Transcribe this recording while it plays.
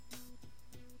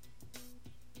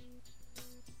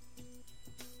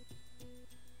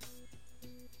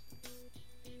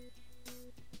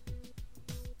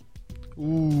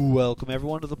Ooh, welcome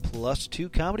everyone to the Plus 2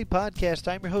 Comedy Podcast.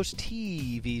 I'm your host,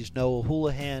 TV's Noah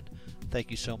Houlihan. Thank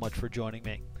you so much for joining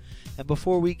me. And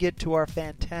before we get to our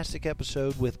fantastic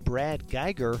episode with Brad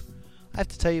Guigar, I have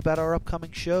to tell you about our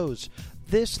upcoming shows.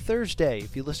 This Thursday,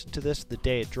 if you listen to this the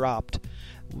day it dropped,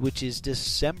 which is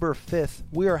December 5th,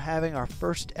 we are having our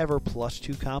first ever Plus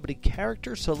 2 Comedy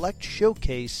Character Select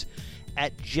Showcase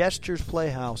at Jester's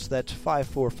Playhouse. That's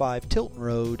 545 Tilton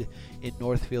Road in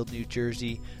Northfield, New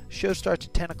Jersey. Show starts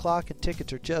at 10 o'clock and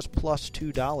tickets are just plus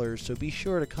 $2, so be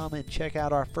sure to come and check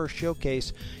out our first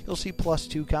showcase. You'll see Plus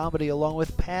 2 Comedy along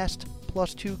with past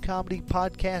Plus 2 Comedy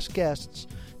podcast guests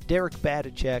Derek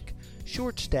Badachek,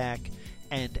 Short Stack,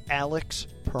 and Alex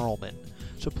Perlman.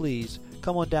 So please,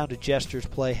 come on down to Jester's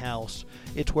Playhouse.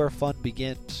 It's where fun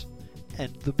begins,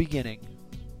 and the beginning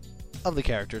of the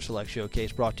Character Select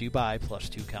Showcase, brought to you by Plus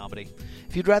 2 Comedy.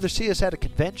 If you'd rather see us at a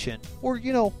convention, or,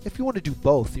 if you want to do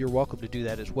both, you're welcome to do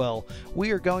that as well.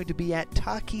 We are going to be at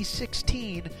Taki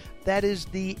 16. That is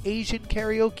the Asian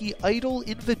Karaoke Idol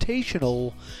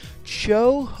Invitational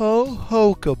Cho Ho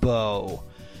Hokubo.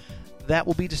 That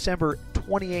will be December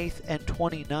 28th and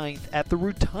 29th at the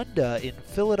Rotunda in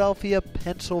Philadelphia,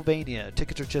 Pennsylvania.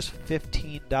 Tickets are just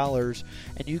 $15,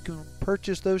 and you can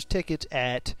purchase those tickets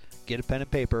at, get a pen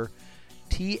and paper,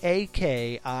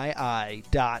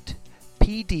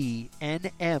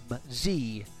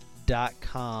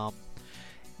 takii.pdnmz.com.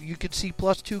 You can see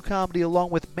Plus 2 Comedy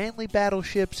along with Manly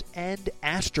Battleships and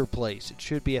Astor Place. It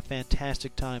should be a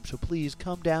fantastic time, so please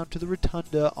come down to the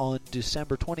Rotunda on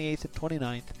December 28th and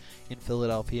 29th in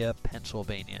Philadelphia,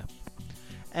 Pennsylvania.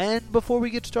 And before we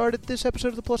get started, this episode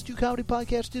of the Plus 2 Comedy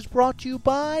Podcast is brought to you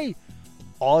by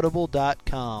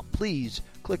Audible.com. Please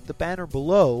click the banner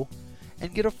below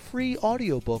and get a free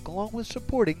audiobook along with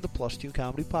supporting the Plus 2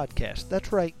 Comedy Podcast.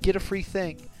 That's right, get a free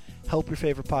thing. Help your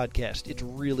favorite podcast. It's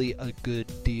really a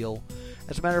good deal.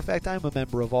 As a matter of fact, I'm a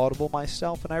member of Audible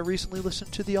myself, and I recently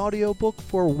listened to the audiobook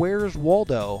for Where's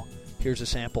Waldo. Here's a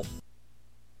sample.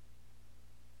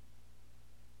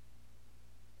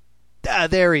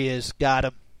 There he is. Got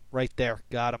him. Right there.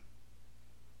 Got him.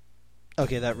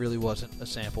 Okay, that really wasn't a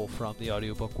sample from the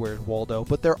audiobook Where's Waldo,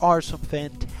 but there are some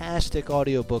fantastic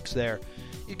audiobooks there.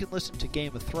 You can listen to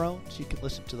Game of Thrones, you can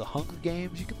listen to The Hunger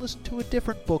Games, you can listen to a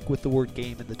different book with the word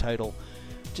game in the title.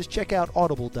 Just check out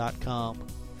audible.com.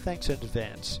 Thanks in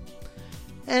advance.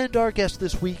 And our guest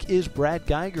this week is Brad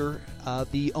Guigar,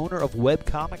 the owner of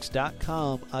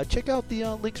webcomics.com. Check out the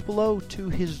links below to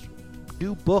his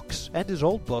new books and his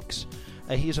old books.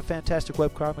 He is a fantastic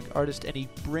webcomic artist, and he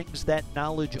brings that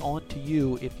knowledge on to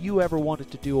you. If you ever wanted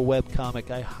to do a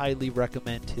webcomic, I highly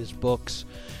recommend his books.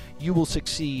 You will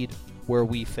succeed where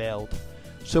we failed.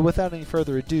 So without any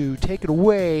further ado, take it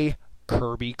away,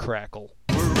 Kirby Crackle.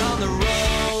 We're on the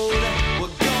road,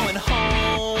 we're going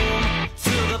home,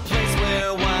 to the place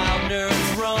where wild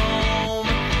nerds roam,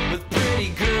 with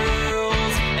pretty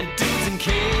girls and dudes in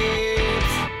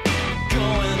capes.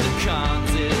 Going to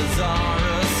cons is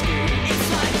our escape.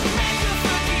 It's like a mecca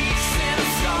for geeks in a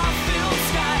star-filled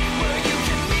sky, where you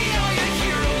can meet all your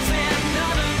heroes and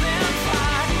none of them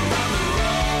fly. We're on the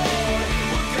road,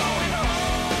 we're going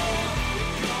home,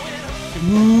 we're going home.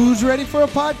 Who's ready for a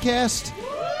podcast?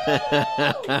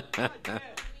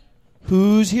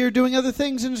 Who's here doing other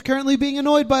things and is currently being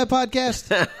annoyed by a podcast?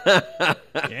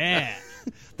 Yeah.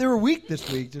 They were weak this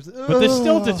week. But they're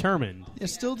still determined. They're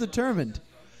still determined.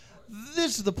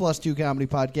 This is the Plus 2 Comedy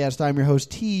Podcast. I'm your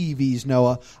host, TV's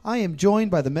Noah. I am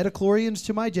joined by the Metachlorians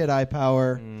to my Jedi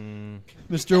power,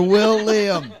 Mr. Will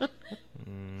Liam.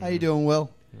 How you doing, Will?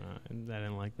 I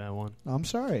didn't like that one. I'm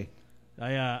sorry.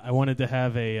 I wanted to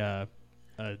have a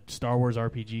Star Wars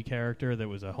RPG character that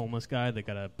was a homeless guy that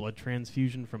got a blood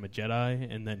transfusion from a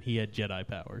Jedi, and then he had Jedi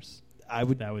powers.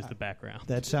 That was the background.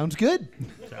 That sounds good.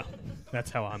 So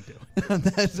that's how I'm doing.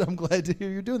 I'm glad to hear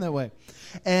you're doing that way.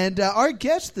 And our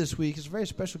guest this week is a very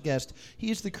special guest.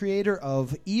 He is the creator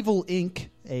of Evil Inc.,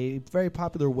 a very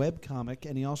popular webcomic,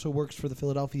 and he also works for the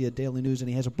Philadelphia Daily News, and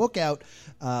he has a book out,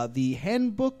 The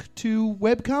Handbook to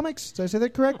Webcomics. Did I say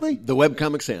that correctly? The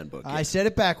Webcomics Handbook. I said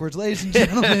it backwards, ladies and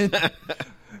gentlemen.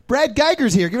 Brad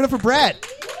Guigar's here. Give it up for Brad.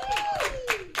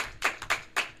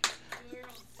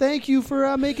 Thank you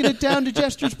for making it down to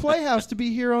Jester's Playhouse to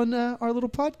be here on our little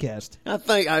podcast.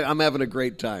 I'm having a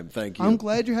great time. Thank you. I'm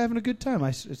glad you're having a good time.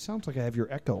 It sounds like I have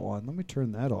your echo on. Let me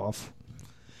turn that off.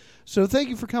 So thank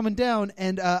you for coming down.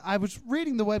 And I was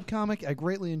reading the webcomic. I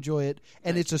greatly enjoy it.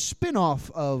 And it's a spin-off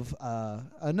of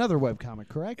another webcomic,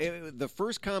 correct? The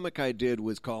first comic I did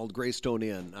was called Greystone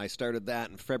Inn. I started that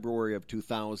in February of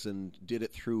 2000, did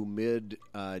it through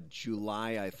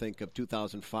mid-July, I think, of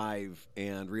 2005,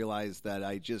 and realized that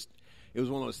I just it was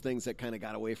one of those things that kind of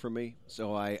got away from me.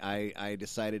 So I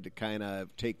decided to kind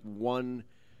of take one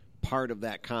part of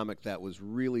that comic that was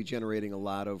really generating a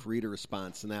lot of reader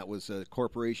response, and that was a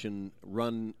corporation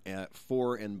run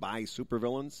for and by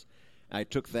supervillains. I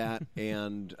took that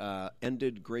and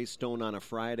ended Greystone on a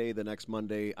Friday. The next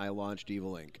Monday, I launched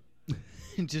Evil Inc.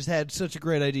 Just had such a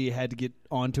great idea, you had to get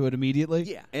onto it immediately.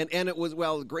 Yeah, and it was,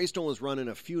 well, Greystone was running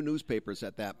a few newspapers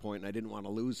at that point, and I didn't want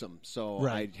to lose them, so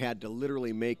I had to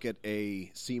literally make it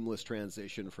a seamless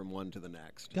transition from one to the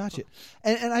next. Gotcha.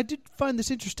 And I did find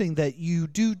this interesting that you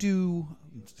do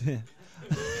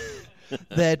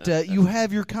that you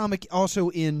have your comic also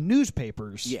in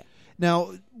newspapers. Yeah.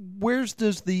 Now, where's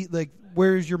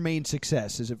your main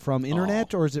success? Is it from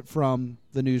internet or is it from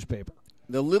the newspaper?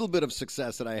 The little bit of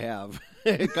success that I have,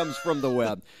 it comes from the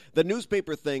web. The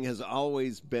newspaper thing has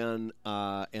always been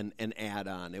an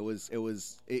add-on.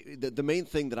 The main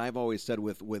thing that I've always said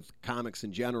with comics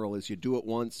in general is you do it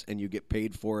once and you get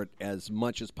paid for it as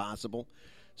much as possible.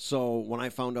 So when I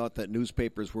found out that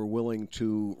newspapers were willing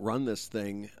to run this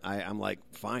thing, I'm like,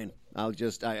 fine. I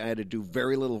had to do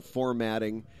very little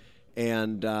formatting.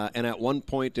 And at one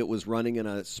point, it was running in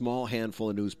a small handful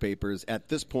of newspapers. At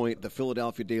this point, the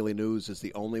Philadelphia Daily News is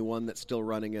the only one that's still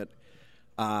running it.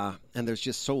 And there's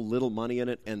just so little money in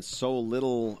it and so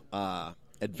little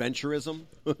adventurism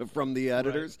from the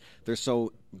editors. Right. They're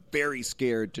so very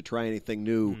scared to try anything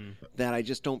new that I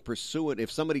just don't pursue it. If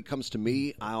somebody comes to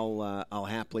me, I'll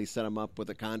happily set them up with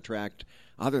a contract.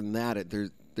 Other than that,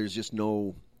 there's just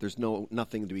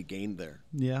nothing to be gained there.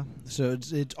 Yeah, so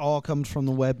it all comes from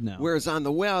the web now. Whereas on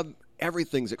the web,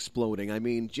 everything's exploding. I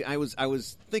mean, I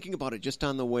was thinking about it just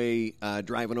on the way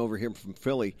driving over here from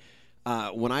Philly.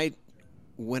 When I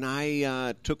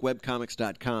took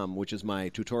webcomics.com, which is my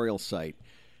tutorial site,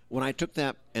 when I took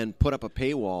that and put up a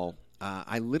paywall,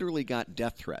 I literally got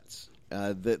death threats.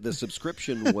 The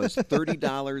subscription was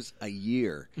 $30 a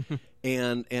year,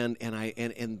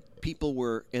 and people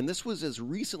were, and this was as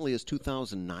recently as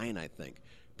 2009, I think.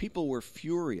 People were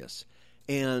furious,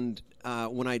 and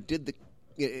when I did the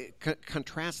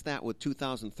contrast that with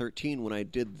 2013 when I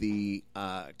did the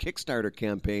Kickstarter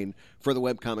campaign for the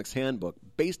Webcomics Handbook,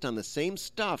 based on the same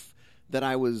stuff that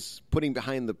I was putting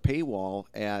behind the paywall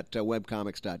at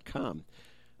webcomics.com.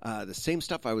 The same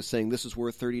stuff I was saying, this is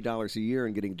worth $30 a year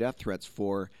and getting death threats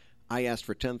for, I asked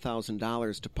for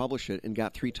 $10,000 to publish it and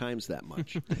got 3 times that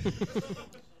much.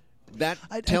 That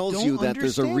tells you that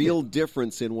there's a real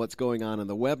difference in what's going on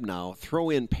the web now. Throw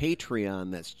in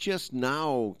Patreon, that's just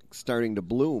now starting to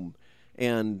bloom.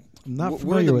 And I'm not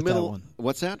familiar with that one.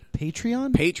 What's that?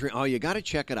 Patreon? Patreon. Oh, you got to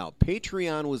check it out.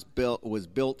 Patreon was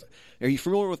built. Are you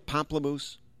familiar with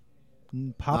Pomplamoose?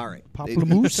 All right.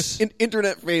 Pomplamoose?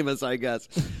 Internet famous, I guess.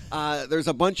 There's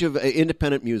a bunch of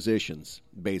independent musicians,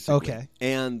 basically. Okay.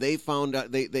 And they found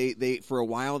out they for a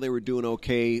while they were doing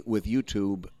okay with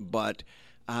YouTube, but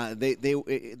as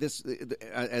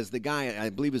the guy, I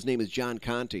believe his name is John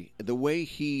Conte, the way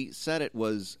he said it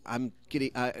was, I'm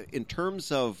getting in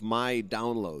terms of my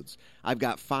downloads, I've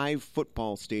got 5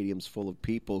 football stadiums full of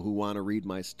people who want to read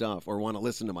my stuff or want to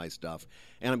listen to my stuff,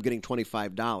 and I'm getting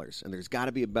 $25. And there's got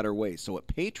to be a better way. So what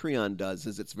Patreon does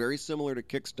is it's very similar to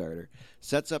Kickstarter.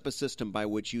 Sets up a system by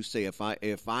which you say, if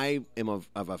I am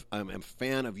a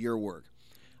fan of your work,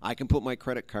 I can put my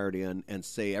credit card in and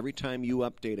say, every time you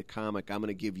update a comic, I'm going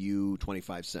to give you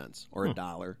 25 cents or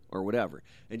 $1 or whatever.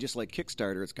 And just like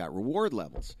Kickstarter, it's got reward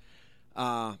levels.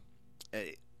 And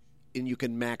you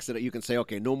can max it. You can say,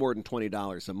 okay, no more than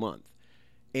 $20 a month.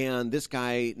 And this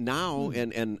guy now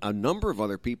and a number of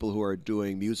other people who are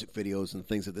doing music videos and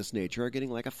things of this nature are getting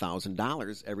like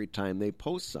 $1,000 every time they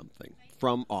post something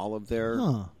from all of their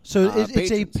So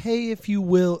it's a pay if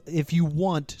you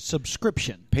want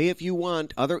subscription. Pay if you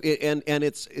want and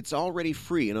it's already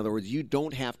free. In other words, you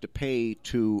don't have to pay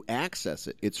to access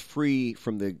it. It's free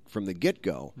from the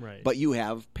get-go. Right. But you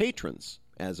have patrons,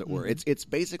 as it were. It's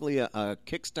basically a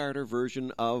Kickstarter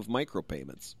version of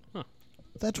micropayments.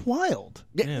 That's wild.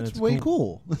 Yeah, that's way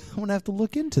cool. I'm gonna have to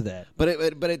look into that.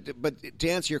 But to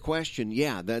answer your question,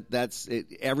 yeah, that's it.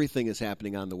 Everything is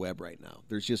happening on the web right now.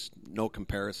 There's just no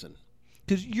comparison.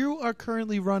 Because you are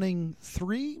currently running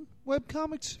 3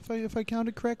 webcomics, if I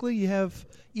counted correctly. You have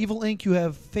Evil Inc. You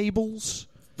have Fables.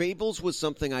 Fables was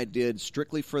something I did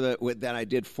strictly for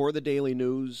the Daily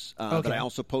News that I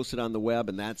also posted on the web,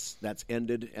 and that's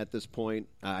ended at this point.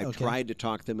 I've tried to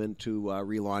talk them into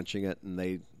relaunching it,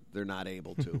 and they're not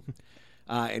able to.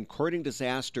 And Courting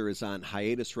Disaster is on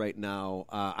hiatus right now.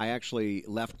 I actually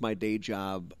left my day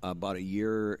job about 1.5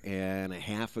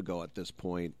 years ago at this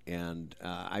point, and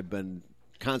I've been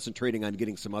concentrating on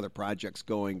getting some other projects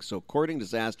going. So Courting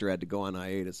Disaster had to go on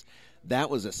hiatus. That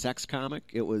was a sex comic.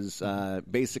 It was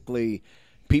basically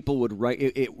people would write.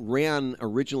 It ran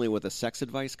originally with a sex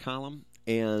advice column,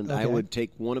 and I would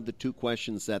take one of the two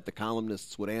questions that the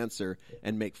columnists would answer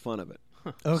and make fun of it.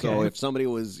 Okay. So if somebody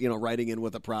was, writing in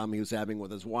with a problem he was having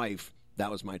with his wife, that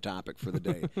was my topic for the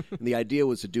day. And the idea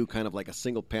was to do kind of like a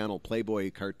single panel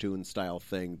Playboy cartoon style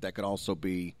thing that could also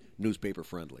be newspaper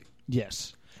friendly.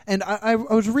 Yes. And I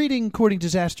was reading Courting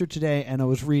Disaster today, and I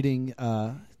was reading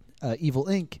Evil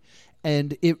Inc.,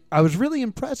 and I was really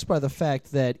impressed by the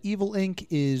fact that Evil Inc.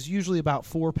 is usually about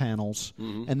 4 panels,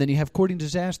 and then you have Courting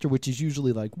Disaster, which is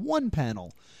usually like 1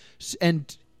 panel.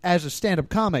 And as a stand-up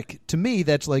comic, to me,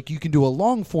 that's like you can do a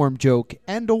long-form joke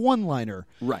and a one-liner.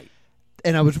 Right.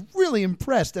 And I was really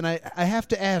impressed, and I have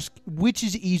to ask, which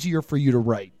is easier for you to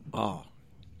write? Oh,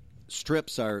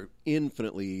 strips are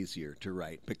infinitely easier to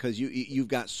write because you've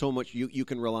got so much. You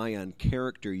can rely on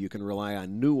character, you can rely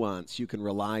on nuance, you can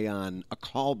rely on a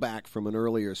callback from an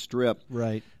earlier strip.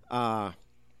 Right.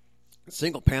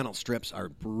 Single panel strips are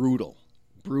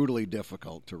brutally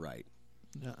difficult to write.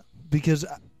 Because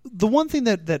the one thing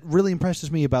that really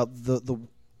impresses me about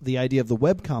the idea of the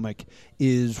webcomic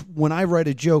is when I write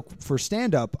a joke for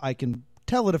stand-up, I can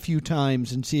tell it a few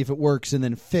times and see if it works and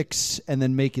then fix and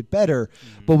then make it better.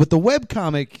 But with the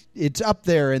webcomic, it's up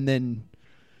there and then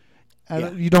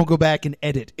you don't go back and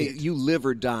edit it. You live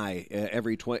or die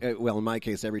every in my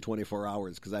case, every 24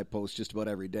 hours because I post just about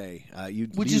every day.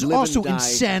 Which you is live also and die.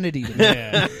 insanity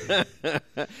to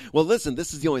me. Well, listen,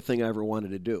 this is the only thing I ever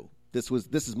wanted to do. This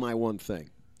is my one thing.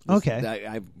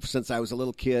 Okay. Since I was a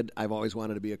little kid, I've always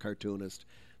wanted to be a cartoonist.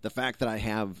 The fact that I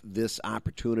have this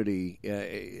opportunity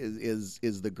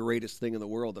is the greatest thing in the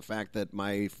world. The fact that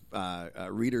my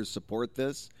readers support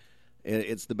this,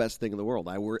 it's the best thing in the world.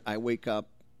 I wake up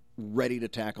ready to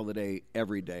tackle the day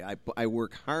every day. I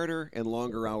work harder and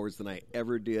longer hours than I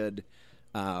ever did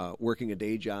working a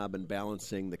day job and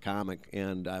balancing the comic,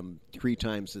 and I'm 3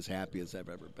 times as happy as I've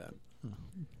ever been.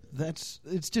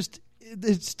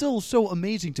 It's still so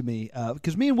amazing to me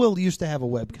because me and Will used to have a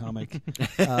webcomic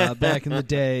back in the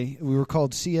day. We were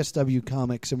called CSW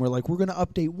Comics, and we're going to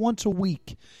update once a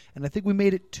week. And I think we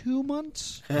made it 2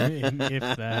 months.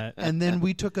 If that. And then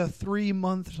we took a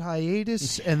 3-month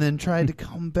hiatus and then tried to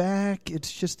come back. It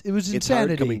was insanity. It's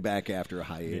hard coming back after a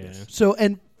hiatus. Yeah. So,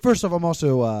 and first off, I'm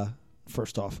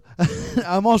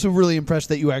also really impressed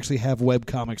that you actually have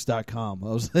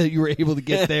webcomics.com. You were able to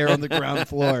get there on the ground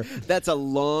floor. That's a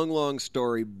long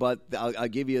story, but I'll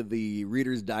give you the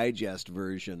Reader's Digest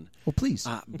version. Well, please.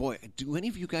 Boy, do any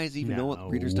of you guys even know what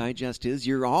Reader's Digest is?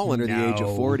 You're all under the age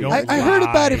of 40. I heard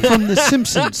about it from The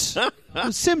Simpsons.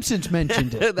 The Simpsons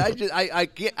mentioned it.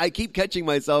 I keep catching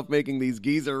myself making these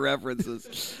geezer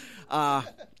references.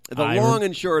 The long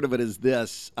and short of it is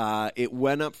this. It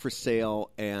went up for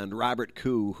sale, and Robert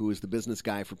Koo, who is the business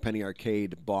guy for Penny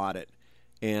Arcade, bought it.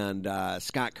 And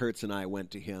Scott Kurtz and I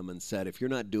went to him and said, if you're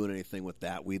not doing anything with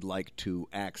that, we'd like to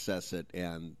access it.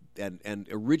 And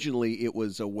originally it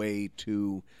was a way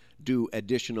to do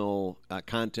additional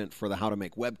content for the How to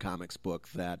Make Webcomics book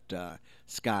that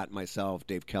Scott, myself,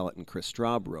 Dave Kellett, and Chris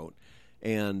Straub wrote.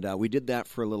 And we did that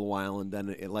for a little while, and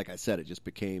then, like I said, it just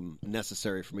became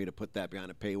necessary for me to put that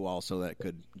behind a paywall so that it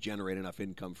could generate enough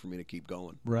income for me to keep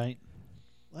going. Right.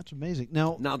 That's amazing.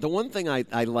 Now, the one thing I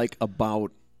like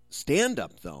about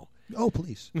stand-up, though, oh,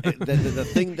 please. the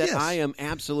thing that Yes. I am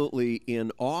absolutely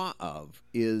in awe of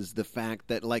is the fact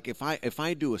that, like, if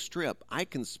I do a strip, I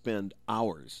can spend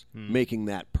hours making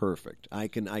that perfect. I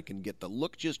can get the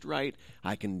look just right.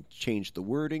 I can change the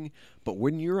wording. But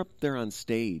when you're up there on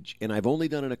stage, and I've only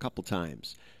done it a couple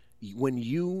times, when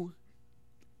you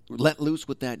let loose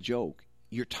with that joke,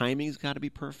 your timing's got to be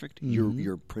perfect.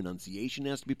 Your pronunciation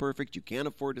has to be perfect. You can't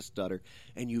afford to stutter,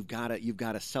 and you've got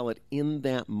to sell it in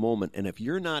that moment. And if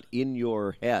you're not in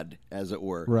your head, as it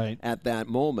were, right at that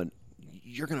moment,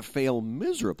 you're going to fail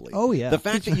miserably. Oh yeah. The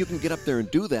fact that you can get up there and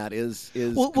do that is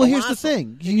well. Colossal. Here's the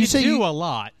thing. You say do a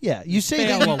lot. Yeah, you say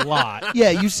Fail that a lot. Yeah,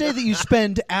 you say that you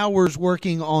spend hours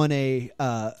working on a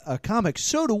comic.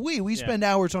 So do we. We spend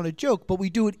hours on a joke, but we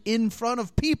do it in front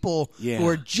of people who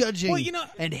are judging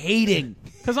and hating.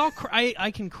 Because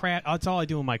I can craft. That's all I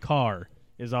do in my car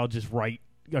is I'll just write,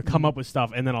 come up with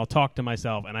stuff, and then I'll talk to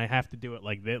myself, and I have to do it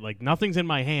like this. Like nothing's in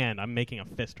my hand. I'm making a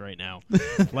fist right now.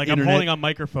 Like I'm holding a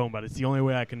microphone, but it's the only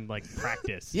way I can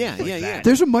practice. Yeah.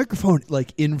 There's a microphone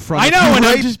in front. I of know, you, and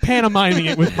right? I'm just pantomiming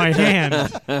it with my hand.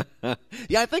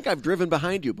 Yeah, I think I've driven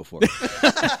behind you before.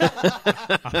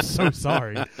 I'm so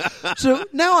sorry. So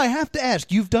now I have to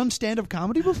ask: you've done stand-up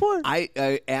comedy before?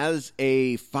 I as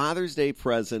a Father's Day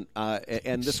present,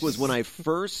 and this was when I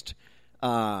first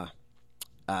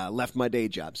left my day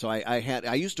job. So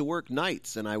I used to work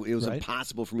nights, and it was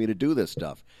impossible for me to do this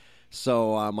stuff.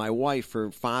 So my wife,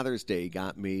 for Father's Day,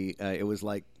 got me, it was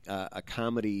like a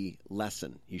comedy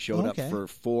lesson. He showed up for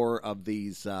 4 of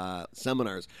these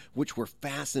seminars, which were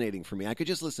fascinating for me. I could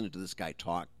just listen to this guy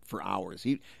talk for hours.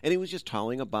 He was just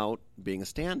telling about being a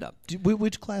stand-up.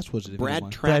 Which class was it? Brad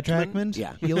Trackman. Brad Trackman?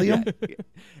 Yeah. Helium? Yeah.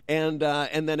 And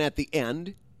then at the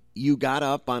end, you got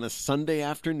up on a Sunday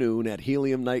afternoon at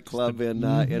Helium nightclub in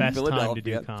best Philadelphia. time to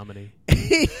do comedy.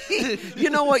 You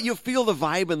know what? You feel the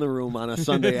vibe in the room on a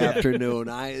Sunday afternoon.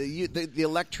 The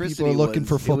electricity. People are looking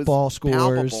for football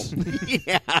scores.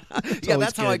 Yeah,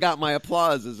 that's how I got my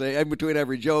applause. Is in between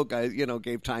every joke, I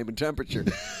gave time and temperature.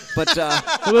 But so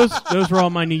those were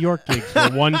all my New York gigs for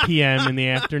 1 p.m. in the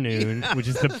afternoon, which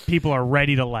is the people are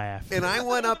ready to laugh. And I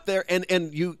went up there,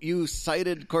 and you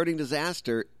cited Courting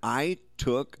Disaster. I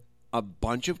took a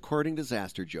bunch of Courting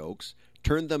Disaster jokes,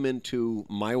 turned them into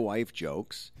my wife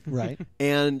jokes, right,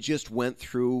 and just went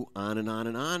through on and on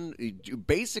and on. You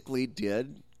basically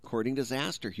did Courting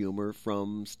Disaster humor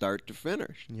from start to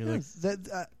finish.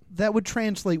 That would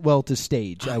translate well to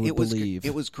stage, I would believe.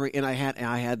 It was great, and I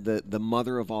had the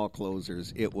mother of all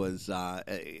closers. It was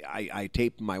I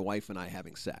taped my wife and I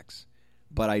having sex,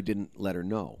 but I didn't let her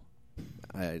know.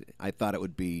 I thought it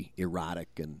would be erotic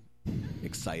and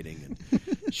exciting, and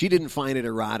she didn't find it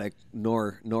erotic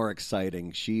nor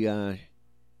exciting. She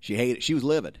hated. She was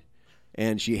livid,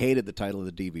 and she hated the title of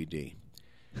the DVD.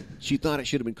 She thought it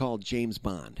should have been called James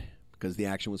Bond because the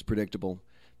action was predictable.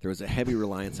 There was a heavy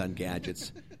reliance on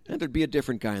gadgets, and there'd be a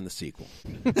different guy in the sequel.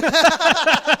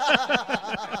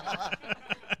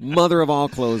 Mother of all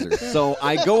closers. So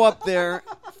I go up there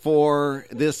for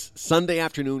this Sunday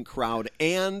afternoon crowd,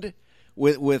 and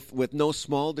with no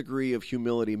small degree of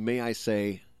humility, may I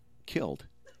say, killed.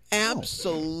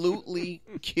 Absolutely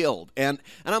killed. And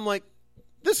I'm like,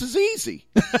 this is easy.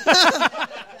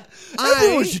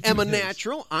 I am a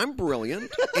natural. I'm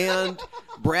brilliant. And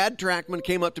Brad Trackman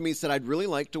came up to me and said, I'd really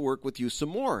like to work with you some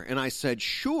more. And I said,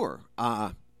 sure.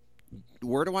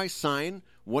 Where do I sign?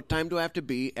 What time do I have to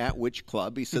be at which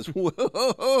club? He says,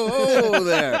 whoa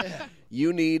there.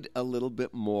 You need a little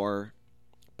bit more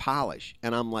polish.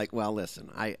 And I'm like, well, listen,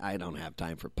 I don't have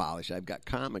time for polish. I've got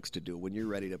comics to do. When you're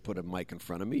ready to put a mic in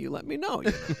front of me, you let me know.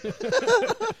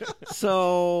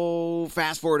 So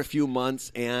fast forward a few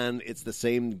months, and it's the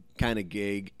same kind of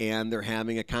gig, and they're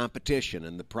having a competition.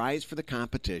 And the prize for the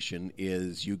competition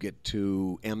is you get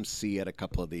to MC at a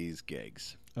couple of these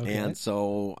gigs. Okay. And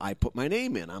so I put my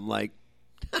name in. I'm like,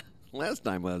 last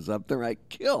time I was up there, I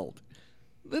killed.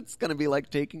 That's going to be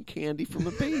like taking candy from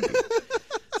a baby.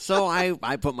 So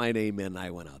I put my name in, and I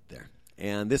went out there.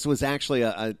 And this was actually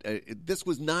this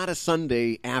was not a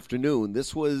Sunday afternoon.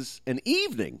 This was an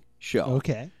evening show.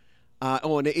 Okay.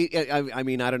 I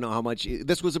mean, I don't know how much.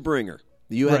 This was a bringer.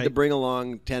 You had to bring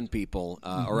along 10 people,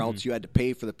 or else you had to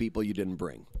pay for the people you didn't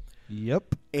bring.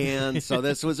 Yep. And so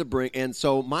this was a bring. And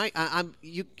so I'm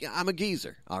a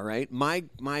geezer. All right.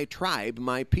 My tribe,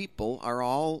 my people are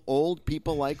all old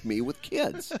people like me with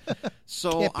kids.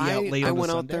 So I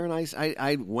went out there and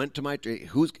I went to my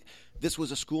this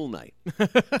was a school night.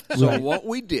 So what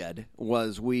we did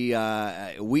was we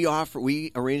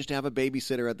arranged to have a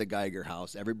babysitter at the Guigar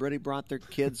house. Everybody brought their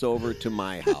kids over to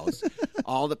my house.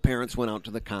 All the parents went out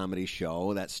to the comedy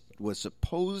show that was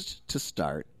supposed to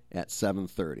start at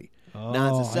 7:30. Oh,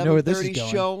 now it's a 7:30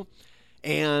 show,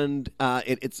 and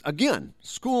it's again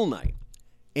school night,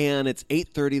 and it's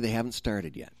 8:30. They haven't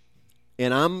started yet,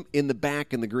 and I'm in the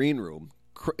back in the green room.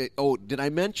 Oh, did I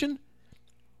mention?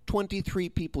 23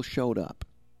 people showed up.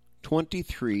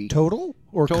 23 total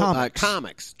or comics?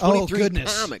 Comics. 23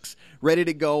 goodness. Comics ready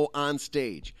to go on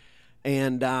stage,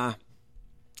 and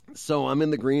so I'm in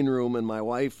the green room, and my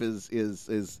wife is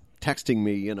texting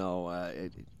me,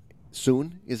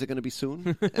 soon? Is it going to be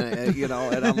soon? And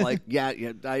I'm like, yeah,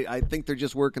 I think they're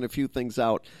just working a few things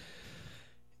out.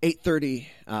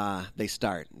 8:30, they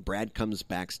start. Brad comes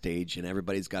backstage, and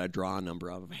everybody's got to draw a number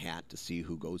out of a hat to see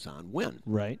who goes on when.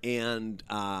 Right. And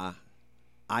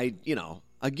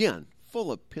again,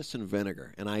 full of piss and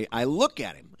vinegar. And I look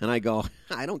at him, and I go,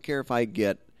 I don't care if I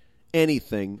get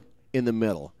anything in the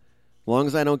middle. As long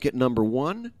as I don't get number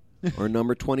 1 or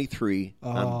number 23,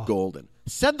 I'm golden.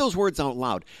 Said those words out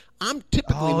loud. I'm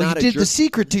typically not you did the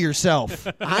secret to yourself.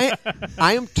 I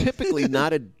am typically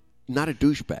not a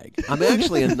douchebag. I'm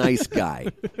actually a nice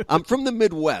guy. I'm from the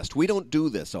Midwest. We don't do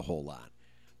this a whole lot.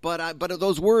 But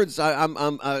those words, I'm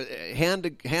hand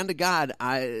to God.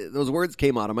 Those words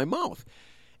came out of my mouth,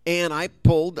 and I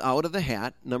pulled out of the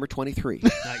hat number 23.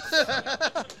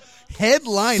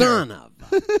 Headliner. Son of a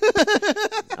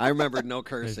I remembered no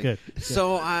cursing. Good.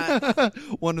 So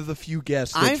One of the few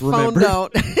guests I that's found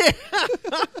remembered.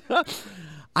 out.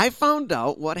 I found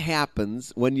out what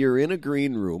happens when you're in a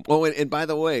green room. Oh, and by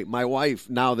the way, my wife,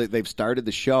 now that they've started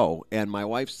the show, and my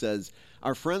wife says,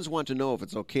 our friends want to know if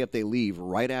it's okay if they leave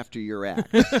right after your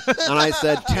act. And I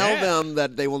said, tell them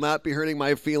that they will not be hurting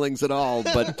my feelings at all,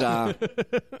 but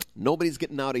nobody's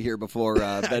getting out of here before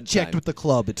bedtime. Checked with the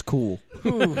club. It's cool.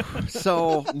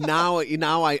 So now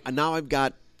I've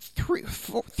got three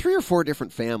or four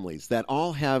different families that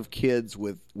all have kids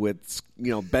with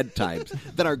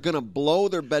bedtimes that are going to blow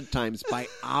their bedtimes by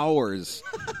hours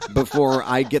before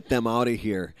I get them out of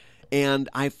here. And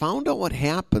I found out what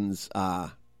happens.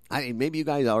 Maybe you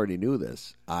guys already knew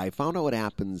this. I found out what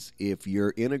happens if you're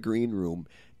in a green room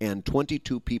and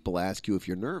 22 people ask you if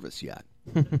you're nervous yet.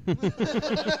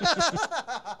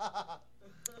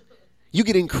 You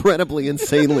get incredibly,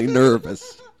 insanely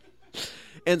nervous.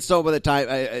 And so by the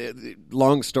time,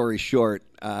 long story short,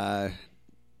 I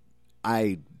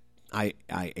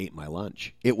ate my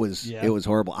lunch. It was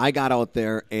horrible. I got out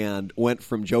there and went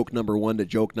from joke number 1 to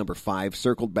joke number 5,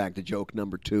 circled back to joke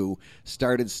number 2,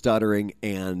 started stuttering,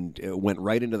 and went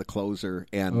right into the closer.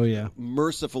 And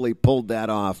mercifully pulled that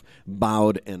off,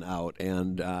 bowed and out.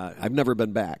 And I've never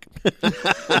been back.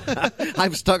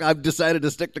 I've decided to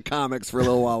stick to comics for a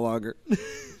little while longer.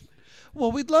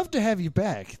 Well, we'd love to have you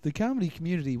back. The comedy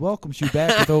community welcomes you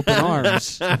back with open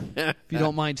arms. If you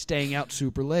don't mind staying out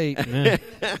super late. Yeah.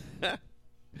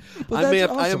 But I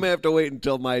may have to wait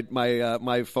until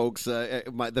my folks,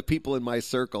 the people in my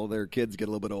circle, their kids get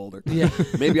a little bit older. Yeah.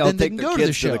 Maybe I'll Then they take can the go to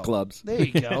kids the to the show. clubs. There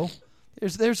you go.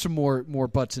 There's some more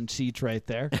butts and seats right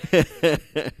there. Well,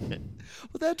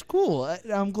 that's cool.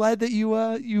 I'm glad that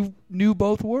you knew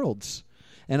both worlds.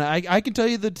 And I can tell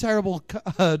you the terrible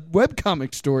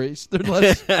webcomic stories. They're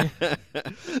less,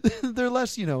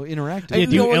 interactive. Yeah,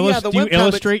 do you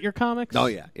illustrate your comics? Oh,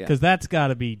 yeah. Because that's got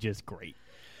to be just great.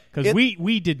 Because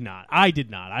we did not. I did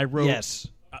not. I wrote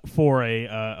for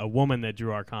a woman that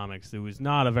drew our comics who was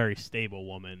not a very stable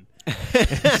woman.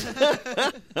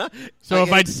 So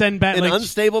if I'd send back an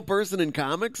unstable person in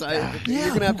comics, you're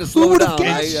gonna have to slow down.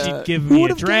 She'd give me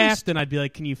a draft, and I'd be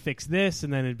like, "Can you fix this?"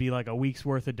 And then it'd be like a week's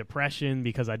worth of depression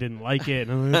because I didn't like it.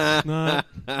 And I'm like,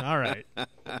 all right,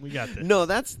 we got this. No,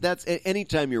 that's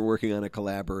anytime you're working on a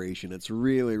collaboration, it's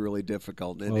really, really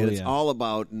difficult, and it's all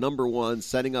about, number one,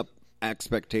 setting up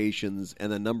expectations,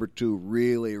 and then number 2,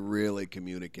 really, really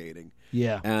communicating.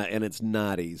 Yeah, and it's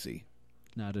not easy.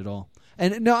 Not at all.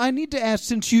 And no, I need to ask,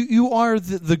 since you are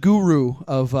the guru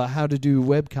of how to do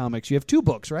webcomics, you have 2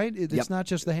 books, right? It's not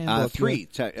just the handbook. 3.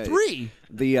 3.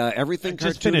 The everything. I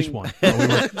just cartooning. finished one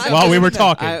while we were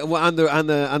talking. On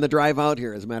the drive out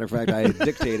here, as a matter of fact, I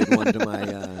dictated one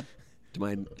to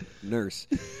my nurse.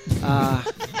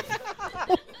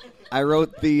 I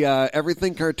wrote the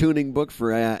Everything Cartooning book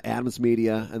for Adams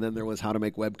Media, and then there was How to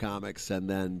Make Webcomics, and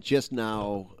then just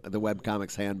now the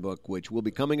Webcomics Handbook, which will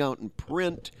be coming out in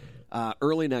print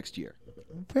early next year.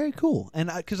 Very cool.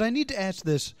 And because I need to ask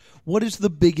this, what is the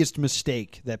biggest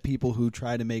mistake that people who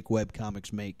try to make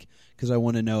webcomics make? Because I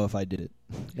want to know if I did it.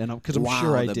 Because I'm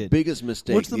sure I did. The biggest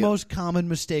mistake. What's the most common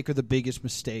mistake or the biggest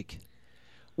mistake?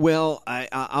 Well,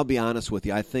 I'll be honest with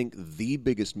you. I think the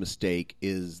biggest mistake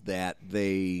is that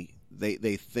they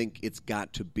think it's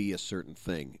got to be a certain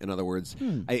thing. In other words,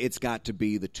 it's got to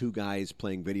be the 2 guys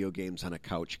playing video games on a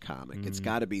couch comic. It's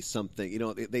got to be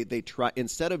something. They try,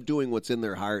 instead of doing what's in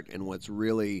their heart and what's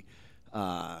really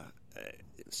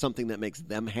something that makes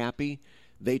them happy,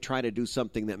 they try to do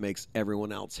something that makes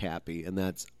everyone else happy, and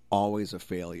that's always a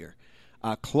failure.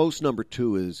 Close number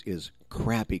 2 is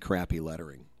crappy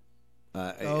lettering.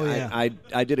 I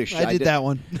did that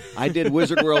one. I did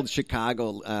Wizard World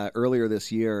Chicago earlier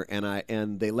this year,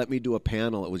 and they let me do a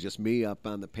panel. It was just me up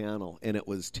on the panel, and it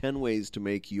was 10 ways to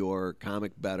make your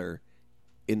comic better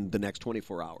in the next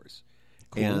 24 hours.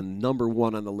 Cool. And number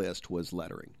 1 on the list was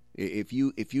lettering. If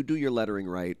you do your lettering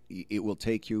right, it will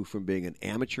take you from being an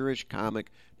amateurish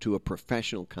comic to a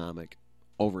professional comic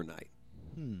overnight.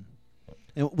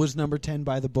 And was number 10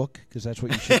 by the book? Because that's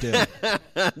what you should do.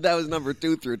 That was number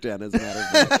 2 through 10, as a matter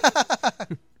of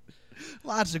fact.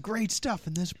 Lots of great stuff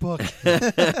in this book.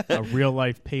 A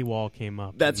real-life paywall came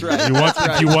up. That's right.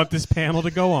 If you want this panel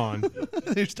to go on.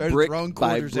 They started brick throwing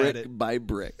by quarters brick at it. by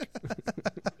brick.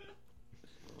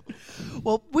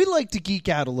 Well, we like to geek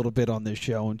out a little bit on this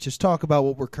show and just talk about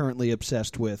what we're currently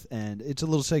obsessed with. And it's a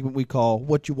little segment we call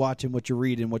What You Watching, What You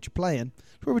Reading, What You Playing.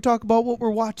 It's where we talk about what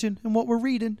we're watching and what we're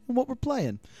reading and what we're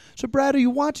playing. So, Brad, are you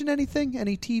watching anything?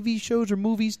 Any TV shows or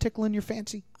movies tickling your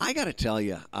fancy? I got to tell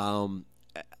you,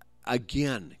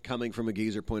 again, coming from a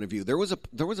geezer point of view, there was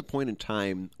a point in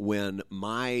time when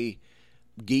my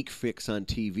geek fix on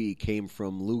TV came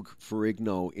from Luke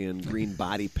Ferrigno in green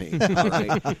body paint, all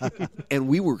right? And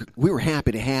we were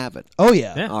happy to have it. Oh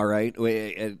yeah. Yeah. All right,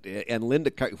 and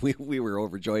Linda, we were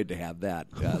overjoyed to have that.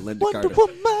 Linda Wonder Carter.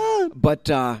 Woman.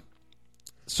 But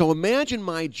so imagine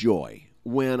my joy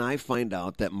when I find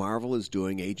out that Marvel is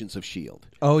doing Agents of S.H.I.E.L.D.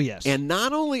 Oh yes. And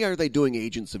not only are they doing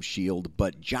Agents of S.H.I.E.L.D.,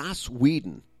 but Joss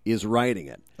Whedon is writing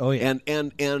it. Oh, yeah.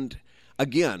 And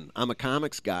again, I'm a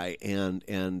comics guy,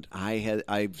 and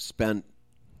I've spent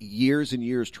years and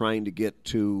years trying to get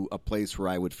to a place where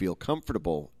I would feel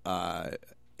comfortable.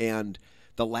 And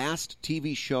the last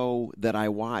TV show that I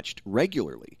watched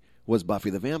regularly was Buffy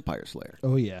the Vampire Slayer.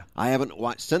 Oh yeah. I haven't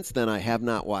watched since then. I have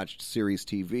not watched series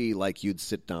TV like you'd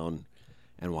sit down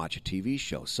and watch a TV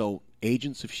show. So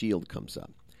Agents of S.H.I.E.L.D. comes up,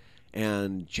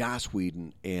 and Joss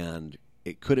Whedon, and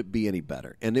could it be any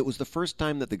better? And it was the first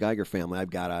time that the Guigar family, I've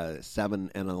got a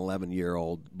 7 and an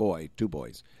 11-year-old boy, 2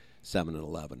 boys, 7 and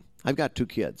 11. I've got 2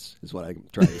 kids, is what I'm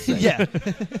trying to say. Yeah.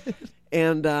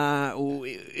 And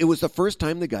it was the first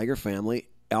time the Guigar family,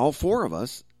 all 4 of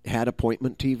us, had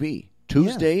appointment TV.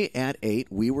 Tuesday at 8,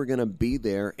 we were going to be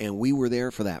there, and we were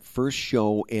there for that first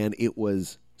show, and it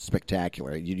was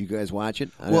spectacular. Did you guys watch it?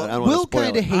 Well, I don't Will want to spoil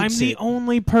kinda it. hates I'm the it.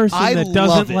 only person I that love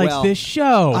doesn't it. like Well, this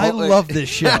show. I love this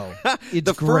show.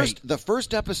 It's great. The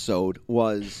first episode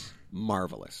was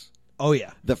marvelous. Oh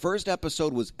yeah. The first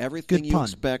episode was everything Good you pun.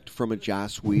 expect from a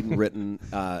Joss Whedon written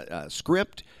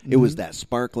script. It was that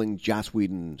sparkling Joss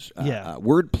Whedon's Yeah.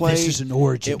 wordplay. This is an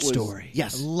origin It was- story.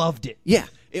 Yes, I loved it. yeah,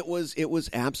 it was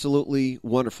absolutely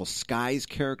wonderful. Sky's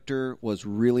character was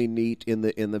really neat in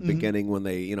the beginning when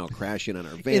they crash in on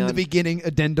our van. In the beginning,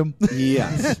 addendum.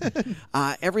 Yes.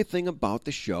 Everything about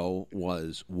the show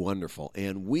was wonderful,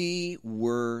 and we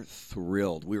were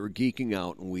thrilled. We were geeking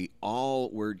out, and we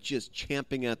all were just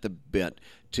champing at the bit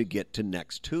to get to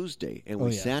next Tuesday. And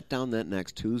we yeah. sat down that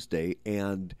next Tuesday,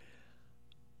 and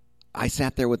I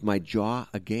sat there with my jaw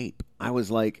agape. I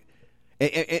was like...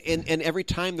 And every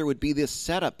time there would be this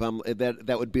setup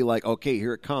that would be like, okay,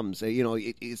 here it comes.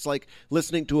 It's like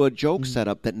listening to a joke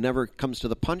setup that never comes to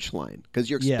the punchline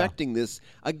because you're expecting this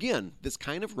again, this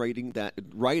kind of writing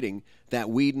that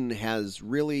Whedon has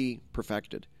really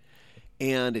perfected,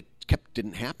 and it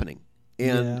didn't happening.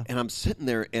 And I'm sitting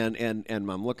there and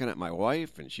I'm looking at my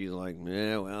wife, and she's like,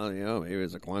 yeah, well, maybe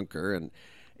it's a clunker.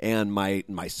 And my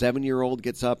 7-year-old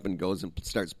gets up and goes and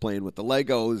starts playing with the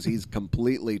Legos. He's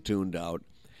completely tuned out.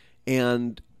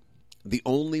 And the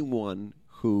only one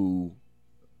who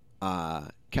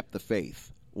kept the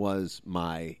faith was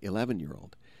my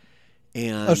 11-year-old.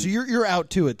 And so you're out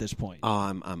too at this point.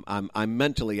 I'm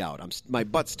mentally out. My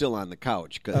butt's still on the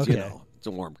couch because it's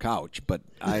a warm couch. But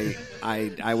I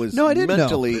was No, I didn't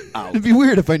mentally know. out. It'd be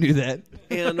weird if I knew that.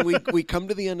 And we come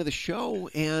to the end of the show,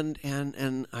 and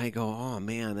I go, oh,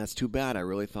 man, that's too bad. I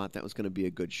really thought that was going to be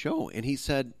a good show. And he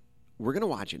said, we're going to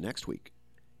watch it next week.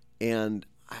 And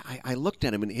I looked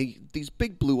at him, and these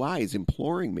big blue eyes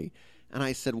imploring me. And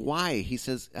I said, why? He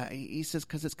says,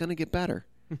 because it's going to get better.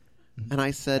 And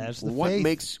I said, what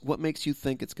makes you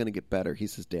think it's going to get better? He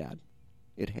says, Dad,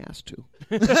 it has to.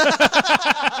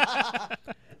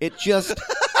 It just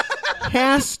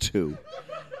has to.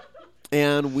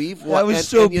 And That was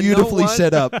so beautifully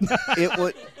set up. It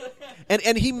was,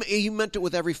 and he meant it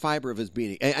with every fiber of his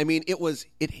being. I mean,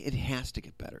 it has to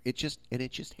get better. It just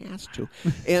has to.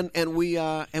 And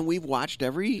we've watched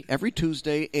every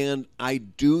Tuesday, and I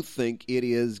do think it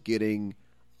is getting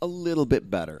a little bit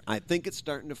better. I think it's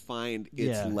starting to find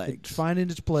its legs. It's finding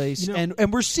its place.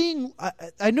 And we're seeing,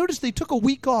 I noticed they took a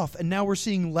week off, and now we're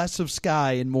seeing less of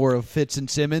Sky and more of Fitz and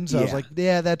Simmons. I was like,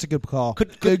 yeah, that's a good call.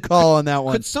 Good call on that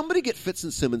one. Could somebody get Fitz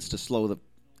and Simmons to slow the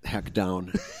heck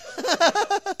down?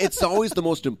 It's always the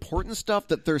most important stuff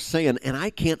that they're saying, and I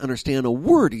can't understand a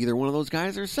word either one of those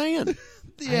guys are saying.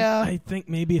 Yeah. I think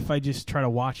maybe if I just try to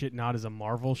watch it not as a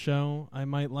Marvel show, I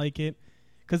might like it.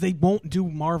 Because they won't do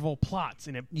Marvel plots,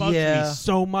 and it bugs me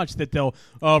so much that they'll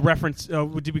reference.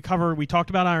 Did we cover? We talked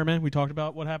about Iron Man. We talked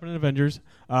about what happened in Avengers.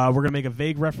 We're going to make a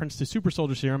vague reference to Super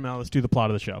Soldier Serum. Now let's do the plot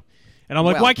of the show. And I'm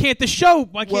like, why can't the show?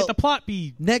 Why can't the plot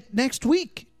be? Next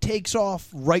week takes off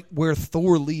right where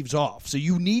Thor leaves off, so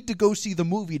you need to go see the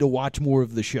movie to watch more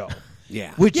of the show.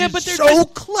 Yeah, which is but they're so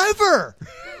clever.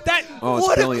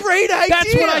 What a great idea!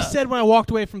 That's what I said when I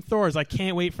walked away from Thor. Is I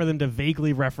can't wait for them to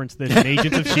vaguely reference this in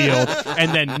Agents of S.H.I.E.L.D.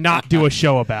 and then not do a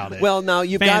show about it. Well, now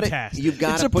you've got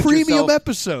It's a premium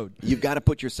episode. You've got to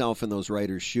put yourself in those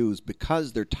writers' shoes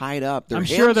because they're tied up. I'm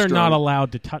sure they're not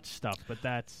allowed to touch stuff, but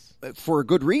that's. for a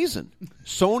good reason.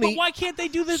 Sony. But why can't they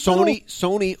do this?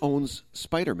 Sony owns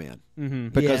Spider-Man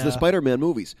because Yeah. the Spider-Man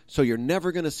movies. So you're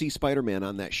never going to see Spider-Man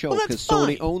on that show Well, because that's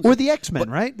Sony fine. owns Or it. the X-Men,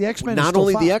 right? The X-Men. Not is still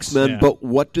only Fox. the X-Men, Yeah. but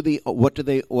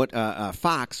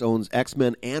Fox owns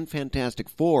X-Men and Fantastic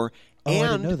Four, Oh, I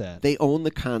and didn't know that. they own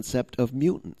the concept of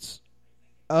mutants.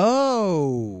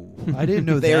 Oh, I didn't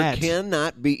know There that.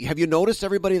 cannot be. Have you noticed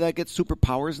everybody that gets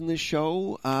superpowers in this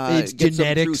show? It's gets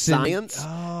them through genetics and- science.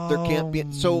 There can't be.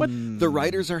 So the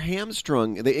writers are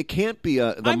hamstrung. It can't be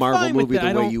the I'm Marvel fine with movie that. the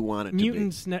I way don't- you want it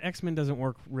Mutants, X-Men doesn't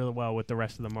work really well with the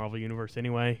rest of the Marvel universe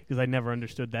anyway, because I never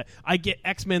understood that. I get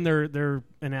X-Men, their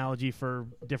analogy for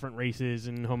different races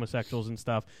and homosexuals and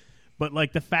stuff. But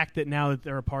like the fact that now that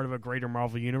they're a part of a greater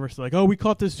Marvel universe, they're like, oh, we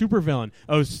caught this supervillain.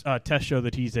 Oh, tests show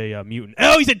that he's a mutant.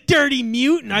 Oh, he's a dirty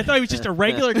mutant. I thought he was just a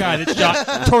regular guy that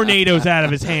shot tornadoes out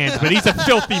of his hands, but he's a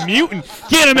filthy mutant.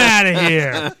 Get him out of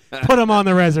here. Put him on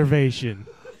the reservation.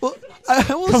 Well,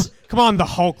 I will Come on, the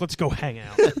Hulk. Let's go hang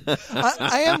out.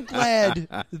 I am glad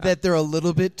that they're a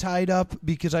little bit tied up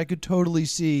because I could totally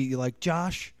see, like,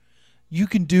 Josh, you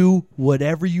can do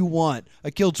whatever you want. I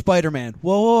killed Spider-Man.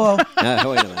 Whoa, whoa, whoa.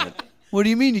 Wait a minute. What do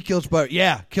you mean you killed Spider-Man?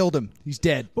 Yeah, killed him. He's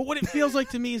dead. But what it feels like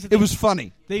to me is that It was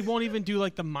funny. they won't even do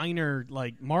like the minor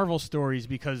like Marvel stories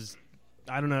because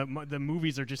I don't know, the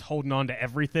movies are just holding on to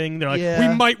everything. They're like, Yeah.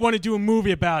 we might want to do a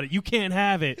movie about it. You can't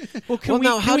have it. Well, Well,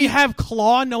 now, how can do we you- have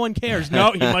Claw? No one cares.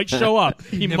 No, he might show up.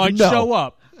 He never might know. show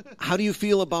up. How do you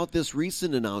feel about this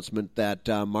recent announcement that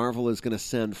Marvel is going to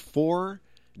send 4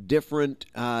 different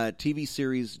TV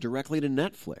series directly to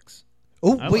Netflix?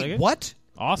 Oh, I wait, like it. what?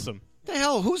 Awesome. The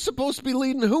hell, who's supposed to be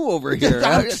leading who over here?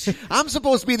 Ouch. I'm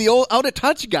supposed to be the old out of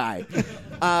touch guy.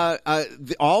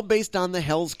 All based on the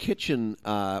Hell's Kitchen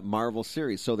Marvel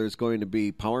series. So there's going to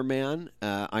be Power Man,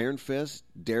 Iron Fist,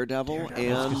 Daredevil,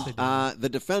 and the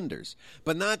Defenders.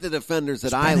 But not the Defenders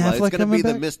that I Ben like. It's Affleck going to be coming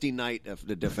the back? Misty Knight of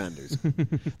the Defenders.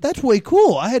 That's way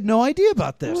cool. I had no idea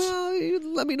about this. Well,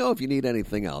 let me know if you need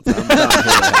anything else. I'm down here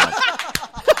to help.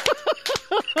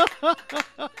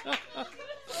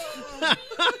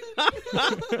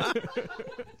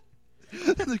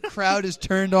 The crowd has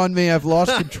turned on me. I've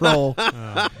lost control.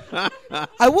 I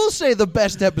will say the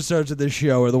best episodes of this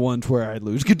show are the ones where I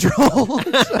lose control.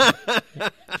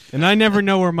 And I never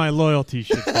know where my loyalty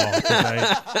should fall.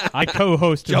 'Cause I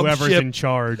co-host to Jump whoever's ship. in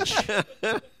charge.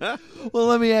 Well,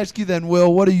 let me ask you then,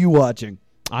 Will, what are you watching?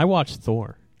 I watched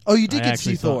Thor. Oh, you did I get to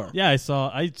actually see saw- Thor. Yeah, I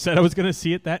said I was going to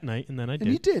see it that night, and then I did.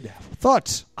 And you did.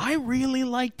 Thoughts? I really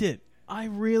liked it. I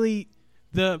really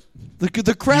the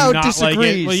The crowd not disagrees. like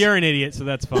it. Well, you're an idiot, so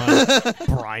that's fine,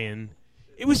 Brian.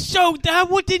 It was so.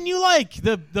 What didn't you like?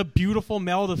 The beautiful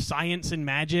meld of science and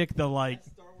magic. The like.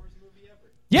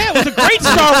 Yeah, it was a great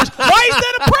Star Wars. Why is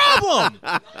that a problem?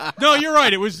 No, you're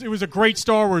right. It was a great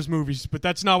Star Wars movie, but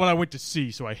that's not what I went to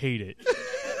see, so I hate it.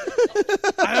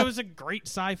 It was a great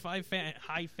sci-fi,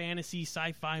 high fantasy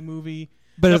sci-fi movie.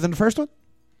 Better than the first one?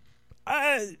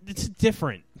 It's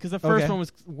different because the first Okay. one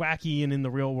was wacky and in the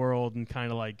real world and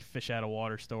kind of like fish out of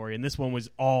water story, and this one was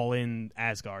all in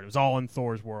Asgard. It was all in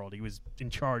Thor's world. He was in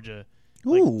charge of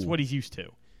like, Ooh. it's what he's used to.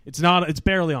 It's not. It's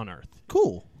barely on Earth.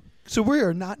 Cool. So we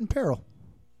are not in peril.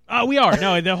 We are.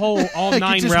 No, the whole all I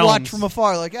 9 could just realms. watch from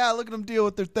afar, like, look at them deal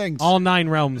with their things. All 9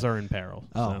 realms are in peril.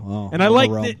 Oh, so. oh, and I all the like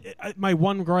realm. that. My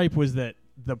one gripe was that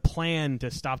the plan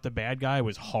to stop the bad guy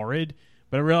was horrid,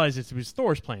 but I realized it was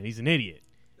Thor's plan. He's an idiot.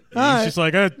 And All he's right. just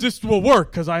like, this will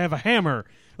work because I have a hammer.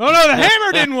 Oh no, the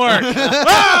hammer didn't work.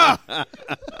 Ah!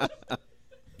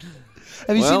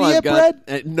 Have you seen it I've yet, got,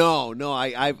 Brad? no.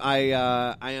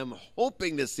 I am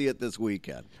hoping to see it this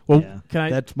weekend. Well, Yeah, can I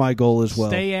that's my goal as well.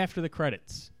 stay after the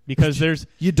credits because there's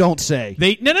You don't say.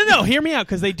 no. Hear me out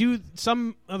because they do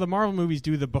some of the Marvel movies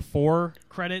do the before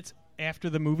credits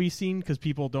after the movie scene because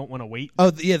people don't want to wait.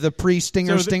 Oh, yeah, the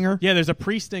pre-stinger So stinger? Yeah, there's a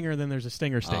pre-stinger, then there's a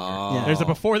stinger. Oh. Yeah. There's a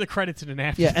before the credits and an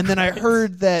after. Yeah, the and then I credits.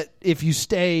 heard that if you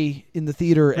stay in the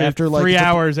theater Yeah, after like 3 it's a-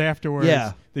 hours afterwards,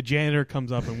 Yeah. the janitor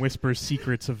comes up and whispers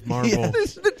secrets of Marvel. Yeah.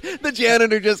 The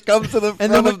janitor just comes to the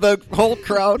And front then of the whole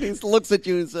crowd. He looks at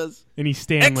you and says, And he's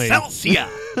Stanley. "Excelsior!"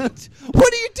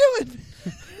 What are you doing?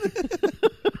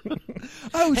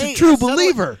 I was Hey, a true settle it.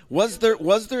 believer. Was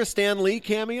there a Stan Lee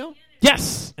cameo?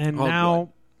 Yes, and Oh, now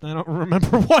I don't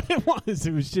remember what it was.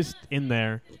 It was just in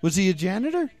there. Was he a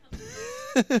janitor?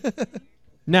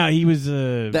 No, he was.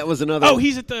 That was another. Oh,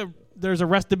 he's at the. There's a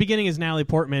rest. The beginning is Natalie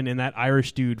Portman and that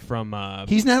Irish dude from.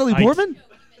 He's Natalie IT. Portman?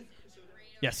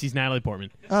 Yes, he's Natalie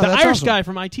Portman. Oh, the that's Irish awesome. guy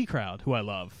from IT Crowd, who I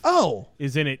love, Oh.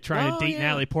 is in it trying Oh, to date yeah.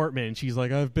 Natalie Portman, and she's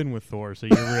like, "I've been with Thor, so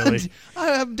you're really."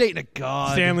 I'm dating a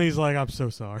god. Stanley's like, "I'm so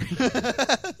sorry."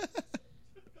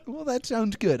 Well, that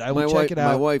sounds good. I My will wife, check it out.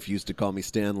 My wife used to call me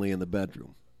Stanley in the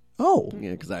bedroom. Oh.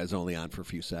 Yeah, because I was only on for a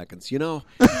few seconds. You know?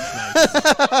 Nice.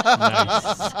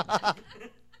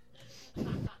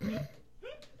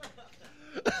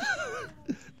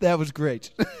 That was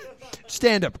great.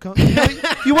 Stand up.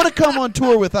 If you want to come on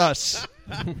tour with us.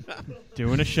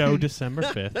 Doing a show December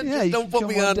 5th. Yeah, you Don't can put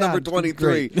me come on down. number It's gonna be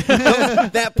 23. great.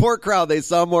 That poor crowd, they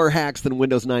saw more hacks than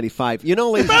Windows 95. You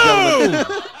know, ladies and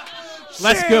gentlemen.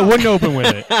 Let's go. Wouldn't open with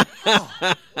it.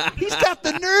 He's got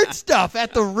the nerd stuff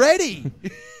at the ready.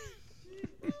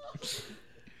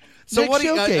 So Next what do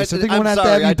you, showcase. I think I'm we're gonna have to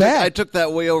sorry, have you back. I took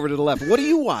that way over to the left. What are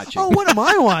you watching? Oh, what am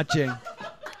I watching?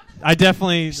 I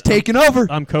definitely. Taking over.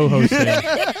 I'm co-hosting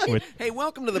with. Hey,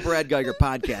 welcome to the Brad Geiger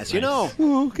podcast. You know,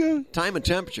 Oh, okay. time and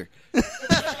temperature.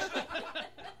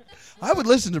 I would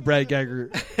listen to Brad Geiger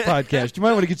podcast. You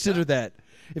might want to consider that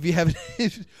if you have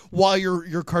while you're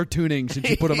cartooning, since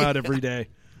you put them out every day.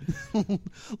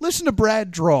 Listen to Brad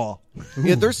draw.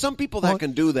 Yeah, there's some people that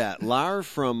can do that. Lar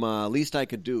from Least I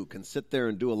Could Do can sit there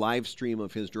and do a live stream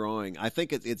of his drawing. I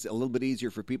think it's a little bit easier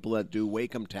for people that do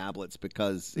Wacom tablets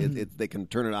because they can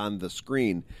turn it on the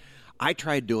screen. I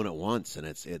tried doing it once, and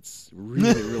it's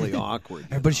really, really awkward.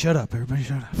 Everybody shut up. Everybody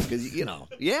shut up. Because,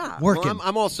 yeah. Working. Well,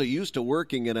 I'm also used to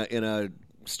working in a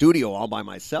studio all by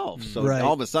myself. So Right.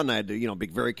 all of a sudden I had to, be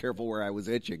very careful where I was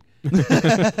itching.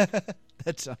 That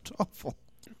sounds awful.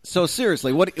 So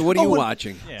seriously, what are you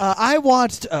watching? Yeah. I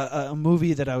watched a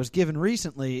movie that I was given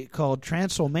recently called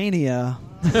Transylmania.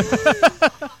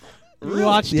 You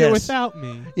watched Yes. it without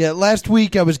me. Yeah, last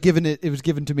week I was given it. It was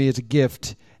given to me as a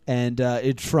gift, and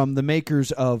it's from the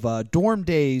makers of Dorm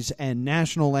Days and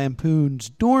National Lampoon's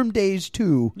Dorm Days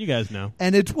 2. You guys know.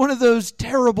 And it's one of those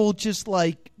terrible, just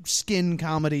like skin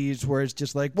comedies where it's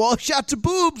just like, well, shots of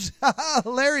boobs,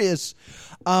 hilarious.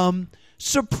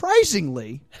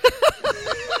 Surprisingly,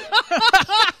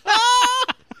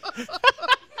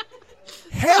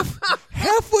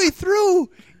 halfway through,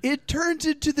 it turns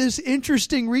into this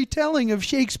interesting retelling of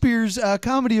Shakespeare's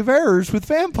Comedy of Errors with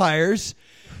vampires,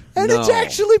 and it's No.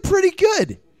 actually pretty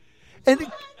good. And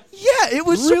yeah, it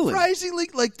was Really? surprisingly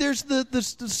like there's the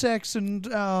sex and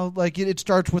like it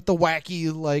starts with the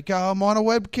wacky like I'm on a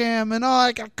webcam and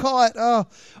I got caught.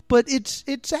 But it's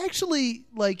actually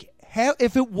like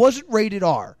if it wasn't rated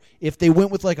R, if they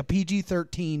went with like a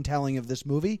PG-13 telling of this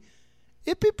movie,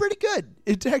 it'd be pretty good.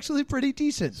 It's actually pretty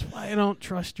decent. I don't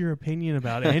trust your opinion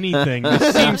about anything.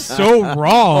 This seems so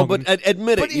wrong. Oh, but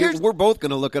admit But it. here's- We're both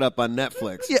going to look it up on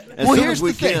Netflix. Yeah, as well, soon here's as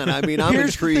we the thing. can. I mean, I'm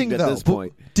Here's the intrigued thing, at though. this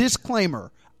point.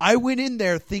 Disclaimer. I went in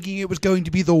there thinking it was going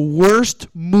to be the worst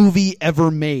movie ever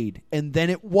made, and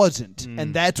then it wasn't.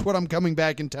 And that's what I'm coming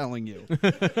back and telling you.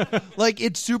 Like,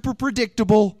 it's super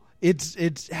predictable.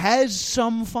 It has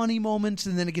some funny moments,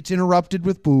 and then it gets interrupted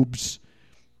with boobs.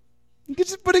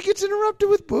 But it gets interrupted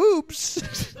with boobs.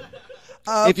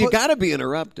 If you but- got to be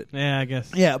interrupted. yeah, I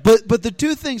guess. Yeah, but the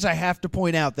two things I have to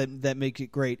point out that makes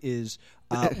it great is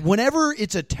whenever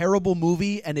it's a terrible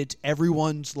movie and it's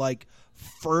everyone's like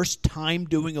first time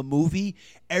doing a movie,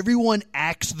 everyone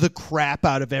acts the crap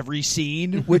out of every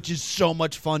scene, which is so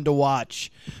much fun to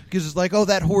watch because it's like, oh,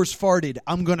 that horse farted,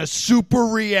 I'm gonna super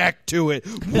react to it.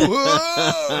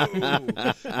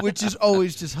 Whoa! Which is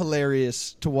always just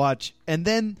hilarious to watch. And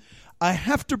then I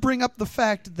have to bring up the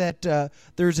fact that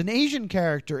there's an Asian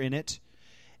character in it,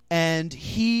 and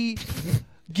he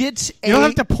gets You don't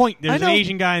have to point. I There's an know.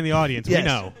 Asian guy in the audience. Yes. We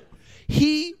know.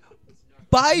 He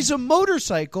buys a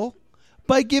motorcycle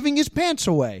by giving his pants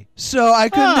away. So I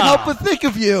couldn't help but think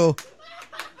of you.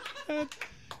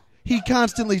 He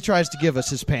constantly tries to give us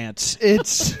his pants.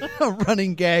 It's a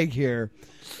running gag here.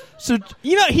 So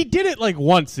You know, he did it like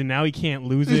once, and now he can't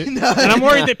lose it. And I'm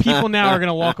worried that people now are going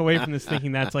to walk away from this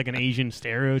thinking that's like an Asian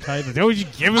stereotype. They're always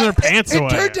just giving their pants away.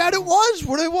 It turned out it was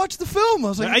when I watched the film. I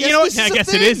was like, You yes, know what? this I is a guess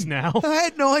it thing. is now. I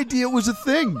had no idea it was a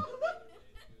thing.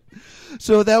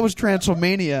 So that was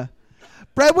Transylmania.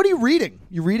 Brad, what are you reading?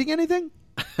 You reading anything?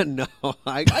 No,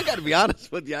 I got to be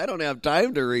honest with you. I don't have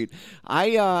time to read.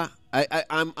 I'm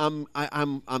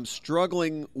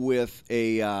struggling with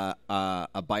a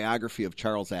biography of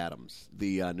Charles Addams,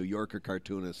 the New Yorker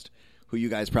cartoonist, who you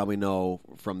guys probably know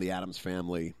from the Addams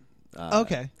Family.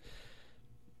 Okay.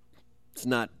 It's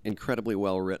not incredibly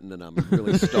well written, and I'm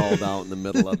really stalled out in the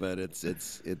middle of it.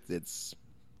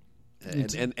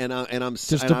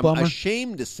 I'm bummer.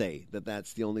 ashamed to say that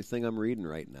that's the only thing I'm reading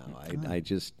right now.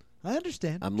 I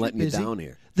understand. I'm You're letting you busy. down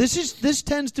here. This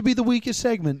tends to be the weakest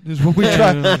segment. Is when we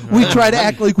try to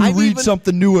act like we I've read even-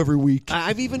 something new every week.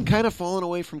 I've even kind of fallen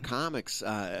away from comics,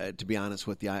 to be honest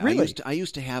with you. Really? I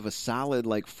used to have a solid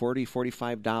like $40,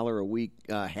 $45 a week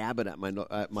habit at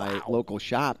my local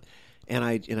shop,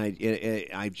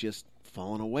 and I've just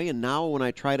fallen away. And now when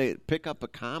I try to pick up a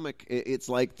comic, it's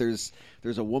like there's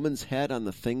a woman's head on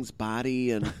the thing's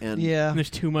body, and Yeah. There's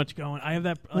too much going. I have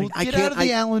that. Well, Like, I get can't- out of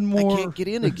the Alan Moore I can't get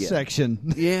in again.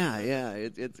 section. yeah,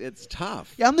 it's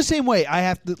tough. Yeah, I'm the same way. I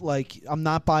have to I'm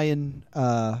not buying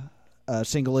a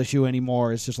single issue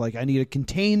anymore. It's just like I need a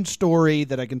contained story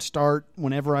that I can start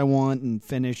whenever I want and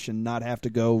finish, and not have to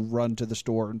go run to the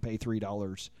store and pay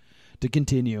 $3 to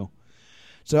continue.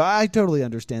 So I totally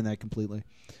understand that completely.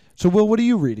 So, Will, what are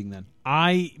you reading then?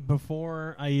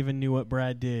 Before I even knew what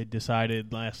Brad did,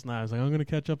 decided last night, I was like, I'm going to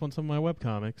catch up on some of my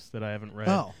webcomics that I haven't read.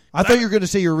 Oh, I thought you were going to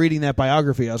say you were reading that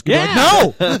biography. I was going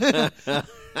to be like, no!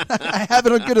 I have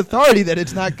it on good authority that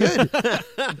it's not good.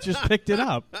 Just picked it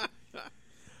up.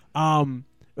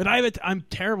 But I'm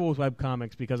terrible with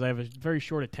webcomics because I have a very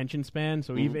short attention span.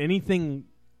 So even anything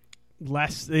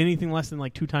less than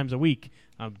like 2 times a week,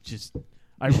 I'm just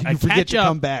I You forget catch to up.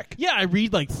 come back. Yeah, I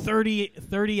read like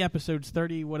 30 episodes,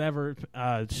 30 whatever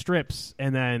strips,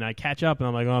 and then I catch up, and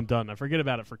I'm like, oh, I'm done. I forget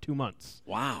about it for 2 months,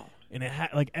 Wow. and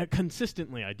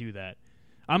consistently I do that.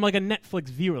 I'm like a Netflix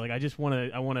viewer. Like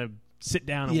I want to sit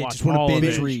down and watch just wanna all binge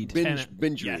of it. read.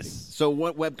 Binge Yes. reading. So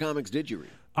what webcomics did you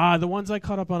read? The ones I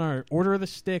caught up on are Order of the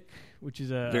Stick, which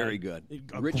is a Very good.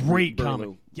 a Rich great Burlew. comic.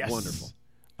 Yes, Wonderful.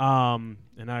 And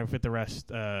I fit the rest.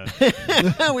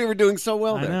 We were doing so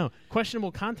well I there. know.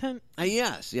 Questionable content.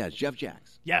 Yes, Jeff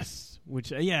Jacks. Yes,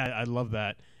 which I love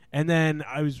that. And then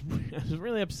I was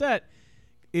really upset.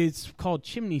 It's called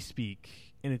Chimney Speak,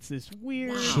 and it's this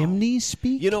weird. Chimney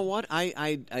speak? You know what?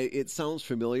 I it sounds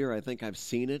familiar. I think I've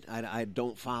seen it. I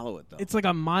don't follow it though. It's like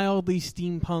a mildly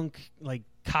steampunk, like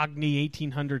Cockney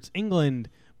 1800s England.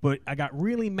 But I got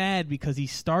really mad because he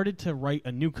started to write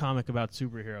a new comic about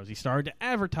superheroes. He started to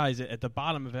advertise it at the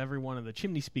bottom of every one of the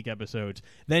Chimney Speak episodes.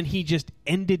 Then he just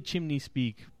ended Chimney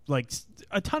Speak. Like,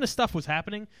 a ton of stuff was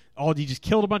happening. He just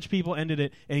killed a bunch of people, ended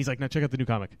it, and he's like, now check out the new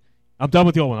comic. I'm done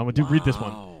with the old one. I'm going to read this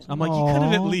one. I'm like, you could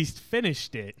have at least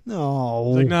finished it. No.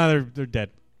 He's like, no, they're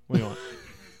dead. What do you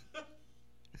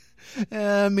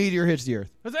want? Meteor hits the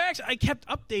Earth. I kept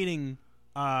updating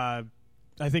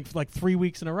I think like 3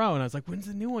 weeks in a row, and I was like, when's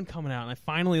the new one coming out? And I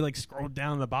finally like scrolled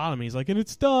down to the bottom, and he's like, and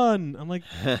it's done. I'm like,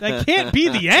 that can't be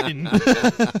the end.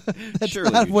 That's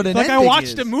not what an Like I ending watched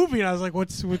is. a movie, and I was like,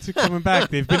 what's it coming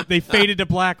back? They faded to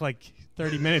black like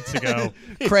 30 minutes ago.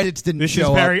 Credits didn't This is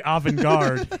show very up.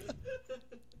 avant-garde.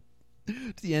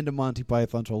 It's the end of Monty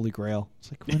Python's Holy Grail.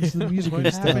 It's like, when's the music What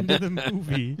going to happened stop? to the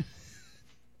movie?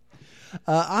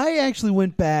 I actually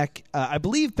went back, I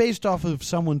believe based off of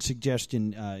someone's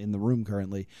suggestion in the room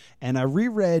currently, and I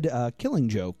reread Killing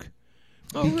Joke.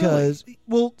 Oh, because,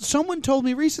 well, someone told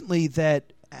me recently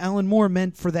that Alan Moore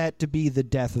meant for that to be the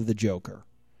death of the Joker,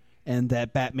 and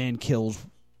that Batman kills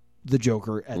the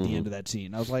Joker at the end of that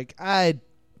scene. I was like, I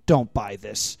don't buy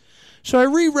this. So I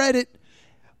reread it.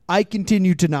 I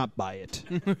continue to not buy it.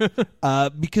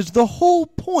 Because the whole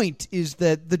point is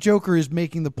that the Joker is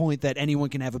making the point that anyone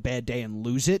can have a bad day and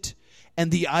lose it.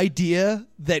 And the idea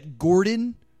that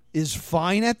Gordon is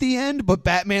fine at the end, but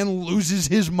Batman loses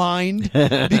his mind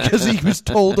because he was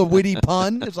told a witty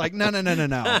pun. It's like, no.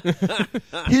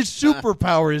 His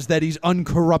superpower is that he's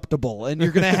uncorruptible, and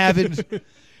you're going to have it...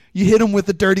 You hit him with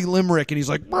a dirty limerick, and he's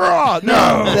like, "Bruh,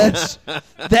 no,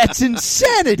 that's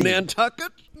insanity."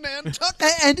 Nantucket.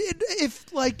 And if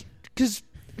because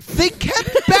they kept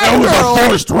Batgirl,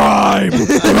 First rhyme.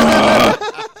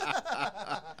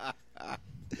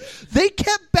 they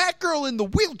kept Batgirl in the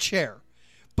wheelchair,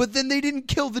 but then they didn't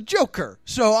kill the Joker.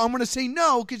 So I'm going to say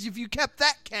no, because if you kept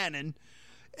that canon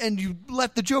and you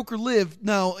let the Joker live,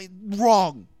 no,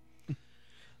 wrong.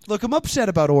 Look, I'm upset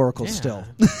about Oracle still.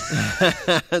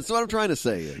 That's what I'm trying to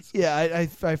say is. Yeah,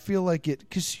 I feel like it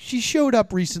because she showed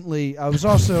up recently. I was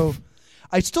also,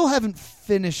 I still haven't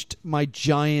finished my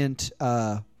giant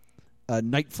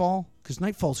Nightfall because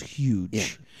Nightfall's huge. Yeah.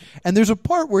 And there's a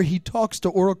part where he talks to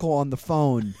Oracle on the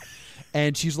phone,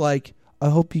 and she's like, "I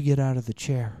hope you get out of the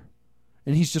chair,"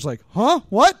 and he's just like, "Huh?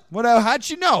 What? What? How'd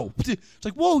she know?" It's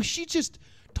like, whoa, she just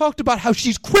talked about how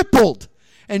she's crippled.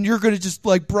 And you're going to just,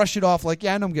 brush it off like,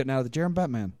 yeah, I know I'm getting out of the chair. I'm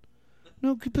Batman.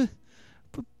 No, but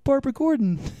Barbara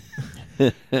Gordon.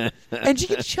 And she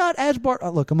gets shot as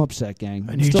look, I'm upset, gang.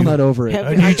 I'm still not over it.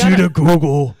 I need you to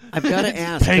Google I've got to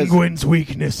ask. 'cause- Penguin's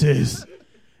weaknesses.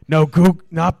 No,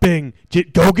 not Bing.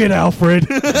 Go get Alfred.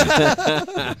 Don't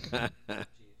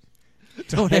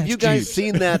Have ask you guys Jeeves.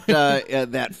 seen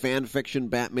that fan fiction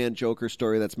Batman Joker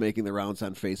story that's making the rounds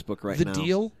on Facebook right The now?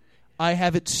 Deal? I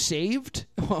have it saved.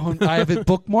 I have it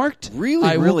bookmarked. Really,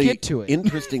 I will really get to it.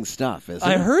 interesting stuff, isn't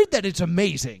I it? heard that it's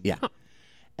amazing. Yeah.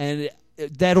 And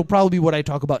that'll probably be what I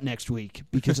talk about next week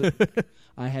because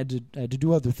I had to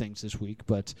do other things this week.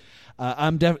 But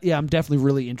I'm definitely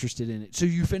really interested in it. So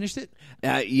you finished it?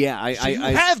 Yeah, You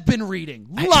have been reading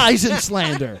Lies and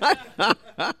Slander.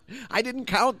 I didn't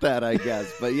count that, I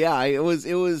guess, but yeah, it was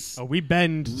we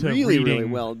bend to really reading. really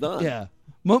well done. Yeah.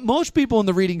 Most people in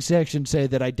the reading section say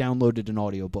that I downloaded an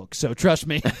audiobook, so trust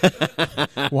me.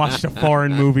 Watched a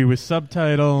foreign movie with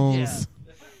subtitles. Yeah.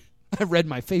 I read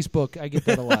my Facebook. I get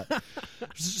that a lot.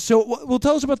 So, well,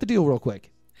 tell us about the deal real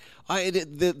quick.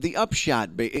 The upshot,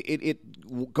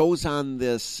 it goes on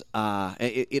this.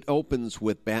 It opens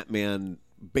with Batman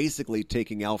basically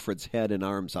taking Alfred's head and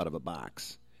arms out of a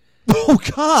box. Oh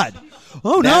God!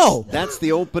 Oh no! That's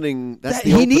the opening.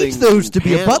 He needs those to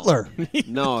be a butler.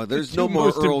 No, there's no Two more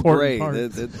most Earl important Grey.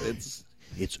 parts.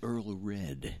 It's Earl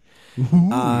Red.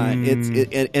 And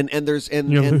there's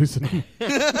You're losing them.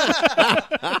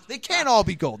 They can't all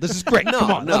be gold. This is great. No,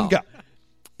 Come on, no. let him go.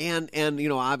 And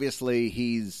obviously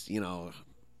he's in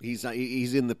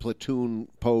the platoon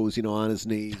pose, on his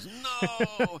knees.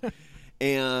 No.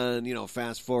 And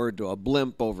fast forward to a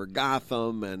blimp over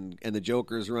Gotham, and the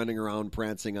Joker's running around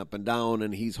prancing up and down,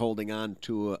 and he's holding on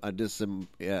to a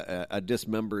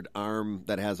dismembered arm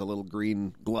that has a little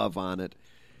green glove on it,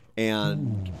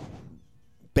 and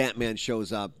Batman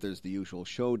shows up. There's the usual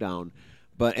showdown,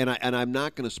 but I'm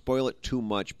not going to spoil it too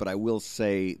much, but I will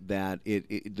say that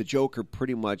the Joker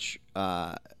pretty much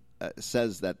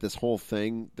says that this whole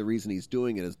thing, the reason he's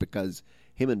doing it is because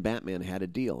him and Batman had a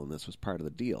deal, and this was part of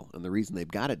the deal. And the reason they've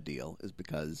got a deal is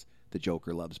because the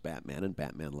Joker loves Batman, and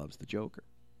Batman loves the Joker.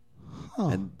 Huh.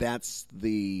 And that's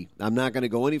the. I'm not going to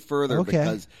go any further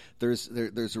because there's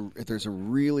a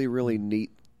really really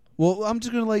neat. Well, I'm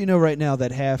just going to let you know right now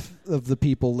that half of the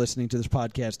people listening to this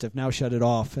podcast have now shut it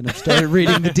off and have started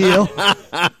reading the deal.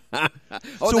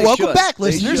 So welcome back,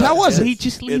 listeners. How was it?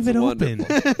 Just leave it open.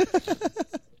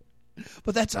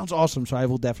 But that sounds awesome, so I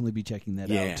will definitely be checking that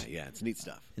out. Yeah, it's neat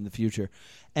stuff. In the future.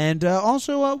 And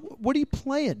also, what are you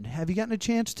playing? Have you gotten a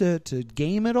chance to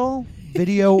game at all?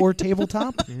 Video or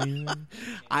tabletop?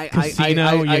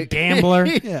 Casino, you gambler.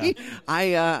 Yeah.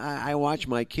 I watch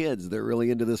my kids. They're really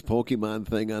into this Pokemon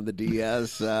thing on the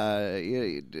DS. Me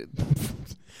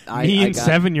and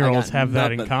 7-year-olds have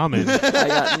that in common. I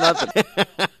got nothing.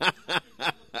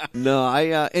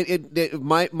 No,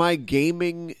 my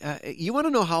gaming. You want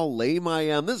to know how lame I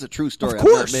am? This is a true story. Of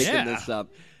course, I'm not making this up.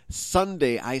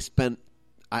 Sunday, I spent.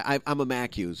 I'm a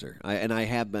Mac user, and I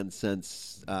have been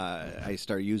since I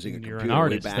started using a You're computer an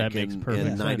artist. way That back makes in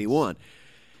perfect '91.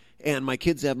 And my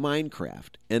kids have Minecraft,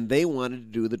 and they wanted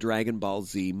to do the Dragon Ball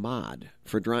Z mod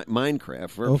for Minecraft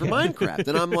for Minecraft,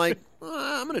 and I'm like,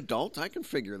 I'm an adult, I can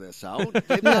figure this out.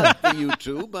 They've got the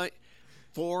YouTube.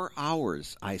 4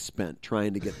 hours I spent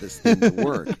trying to get this thing to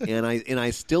work, and I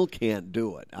still can't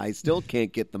do it. I still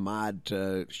can't get the mod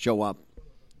to show up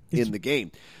in the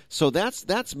game. So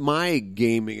that's my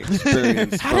gaming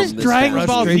experience. How does Dragon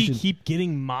Ball Z frustration. keep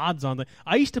getting mods on the?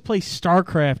 I used to play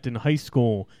StarCraft in high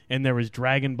school, and there was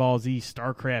Dragon Ball Z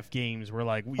StarCraft games where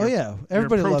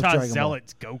everybody loves Dragon Ball.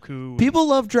 Zealots, Goku. People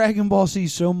love Dragon Ball Z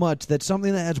so much that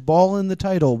something that has ball in the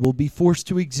title will be forced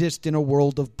to exist in a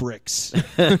world of bricks.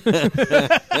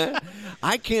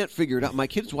 I can't figure it out. My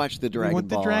kids watch the Dragon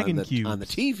Ball on the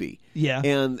TV. Yeah.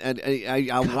 And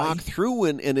I'll walk through,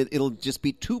 and it'll just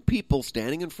be two people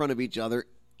standing in front of each other,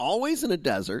 always in a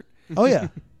desert. Oh, yeah.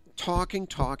 Talking,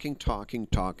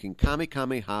 Kamehameha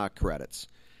credits.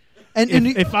 And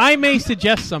if I may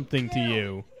suggest something to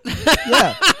you.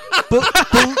 Yeah.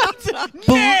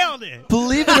 Nailed it!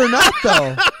 Believe it or not,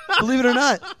 though. Believe it or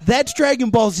not, that's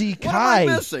Dragon Ball Z Kai. What am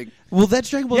I missing? Well, that's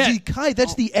Dragon Ball Z Kai.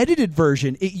 That's the edited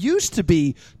version. It used to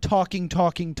be talking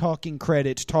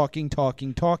credits, talking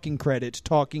credits,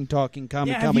 talking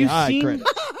Kamehameha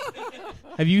credits.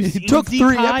 Have you seen It took Z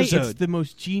 3 Kai? episodes. It's the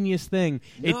most genius thing.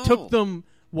 No. It took them,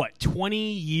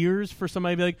 20 years for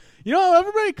somebody to be like,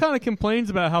 everybody kind of complains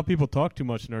about how people talk too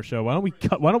much in our show. Why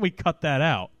don't we cut that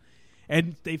out?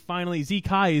 And they finally, Z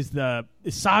Kai is the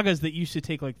sagas that used to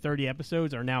take like 30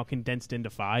 episodes are now condensed into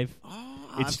 5. Oh,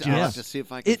 I'll have to see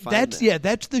if I can find that. Yeah,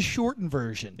 that's the shortened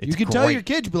version. It's you can tell great. your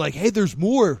kids, be like, hey, there's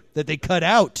more that they cut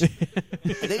out.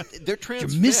 They're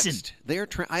transfixed. missing.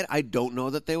 I don't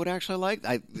know that they would actually like.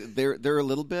 They're a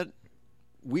little bit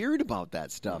weird about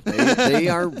that stuff. They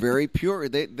are very pure.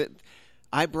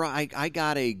 I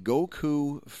got a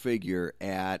Goku figure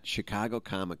at Chicago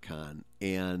Comic-Con,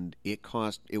 and it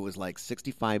was like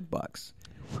 $65.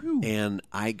 Whew. And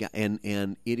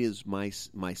it is my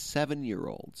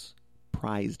 7-year-old's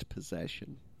prized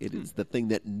possession. It is the thing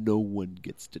that no one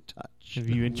gets to touch. Have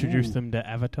you introduced them to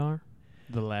Avatar,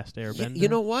 The Last Airbender? You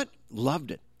know what? Loved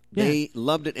it. They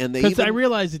loved it, and they Because even, I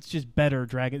realize it's just better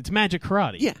dragon. It's magic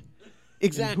karate. yeah.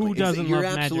 Exactly. Who doesn't You're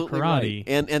love magic absolutely karate?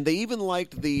 Right. And they even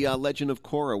liked the Legend of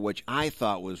Korra, which I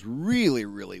thought was really,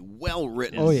 really well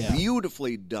written, Oh, yeah.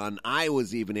 beautifully done. I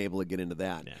was even able to get into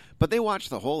that. Yeah. But they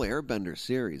watched the whole Airbender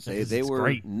series. They It's were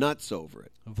great. nuts over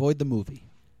it. Avoid the movie.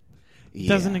 It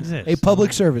doesn't Yeah. exist. A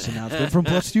public service announcement from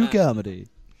Plus 2 Comedy.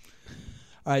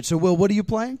 All right, so Will, what are you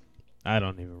playing? I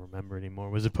don't even remember anymore.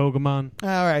 Was it Pokemon? All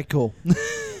right, cool.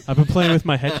 I've been playing with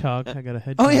my hedgehog. I got a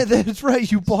hedgehog. Oh yeah, that's right.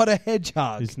 You bought a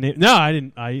hedgehog. His name? No, I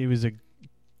didn't. It was a.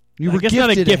 You I were guess gifted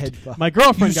not a gift. hedgehog. My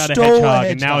girlfriend You got a stole hedgehog,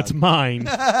 and now hedgehog. it's mine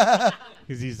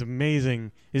because he's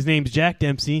amazing. His name's Jack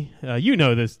Dempsey. You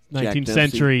know this 19th Dempsey.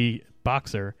 century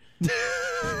boxer,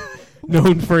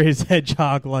 known for his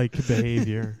hedgehog-like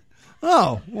behavior.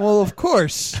 Oh well, of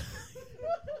course.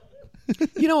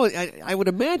 You know, I would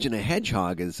imagine a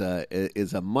hedgehog is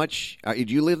a much. Do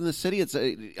you live in the city?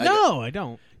 No, I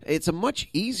don't. It's a much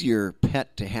easier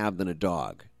pet to have than a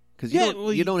dog because Yeah, you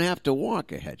well, don't have to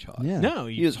walk a hedgehog. Yeah. No,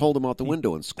 You just hold him out the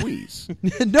window and squeeze.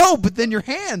 No, but then your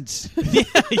hands. yeah,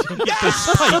 you get the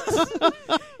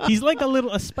spikes. He's like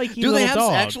a spiky Do little they have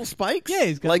dog. actual spikes? Yeah,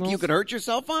 he's got like little you could hurt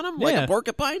yourself on them, like Yeah. a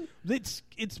porcupine. It's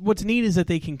what's neat is that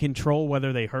they can control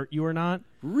whether they hurt you or not.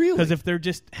 Really? Because if they're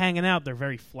just hanging out, they're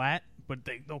very flat, but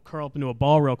they'll curl up into a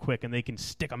ball real quick, and they can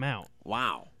stick them out.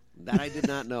 Wow, that I did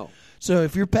not know. So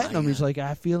if you're petting him, he's like,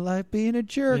 I feel like being a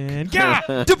jerk. And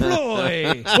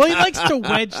Deploy. well, he likes to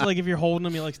wedge. Like if you're holding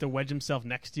him, he likes to wedge himself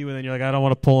next to you, and then you're like, I don't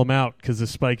want to pull him out because the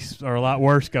spikes are a lot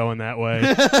worse going that way.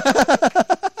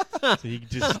 So he can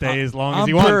just stay as long as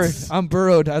he wants. I'm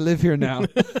burrowed. I live here now.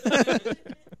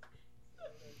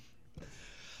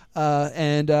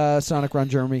 And Sonic Run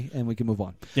Jeremy, and we can move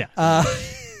on. Yeah.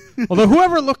 Although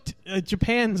whoever looked at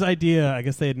Japan's idea, I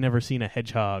guess they had never seen a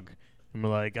hedgehog. And we're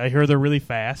like, I hear they're really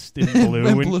fast and blue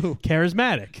And and blue.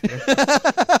 charismatic.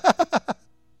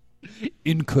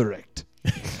 Incorrect.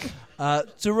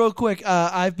 So real quick,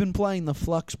 I've been playing the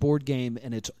Flux board game,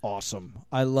 and it's awesome.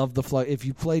 I love the Flux. If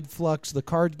you played Flux, the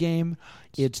card game,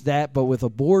 it's that, but with a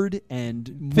board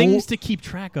and Things to keep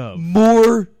track of.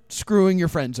 more screwing your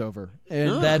friends over.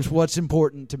 And that's what's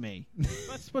important to me.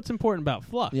 That's what's important about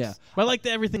Flux. Yeah. But I like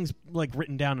that everything's like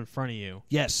written down in front of you.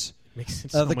 Yes. Makes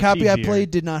it so The much copy I easier.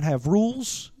 played did not have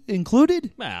rules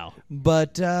included, Wow.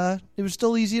 but it was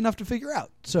still easy enough to figure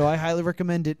out. So I highly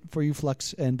recommend it for you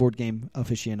Flux and board game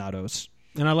aficionados.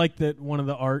 And I like that one of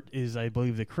the art is, I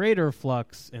believe, the creator of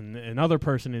Flux, and another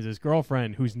person is his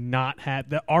girlfriend, who's not happy.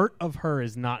 The art of her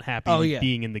is not happy with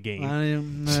being in the game.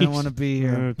 I don't want to be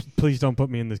here. Please don't put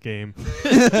me in this game.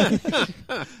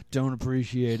 Don't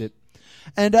appreciate it.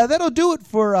 And that'll do it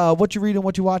for what you read and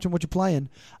what you watch and what you're playing.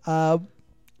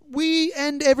 We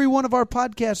end every one of our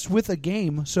podcasts with a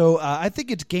game, so I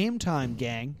think it's game time,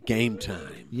 gang. Game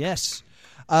time. Yes.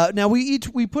 Now we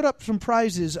put up some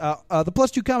prizes. The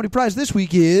Plus 2 Comedy Prize this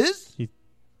week is No,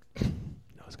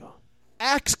 it's gone.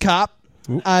 Axe Cop.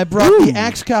 Ooh. I brought the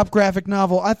Axe Cop graphic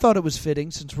novel. I thought it was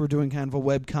fitting since we're doing kind of a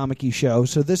web comic-y show.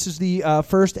 So this is the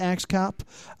first Axe Cop.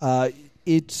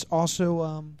 It's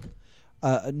also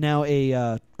now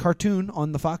a cartoon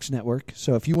on the Fox network.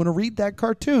 So if you want to read that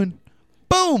cartoon,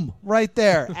 boom, right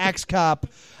there, Axe Cop.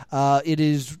 It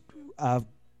is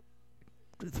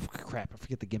crap. I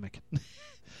forget the gimmick.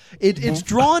 It's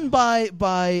drawn by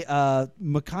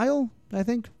Mikhail, I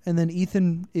think, and then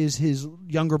Ethan is his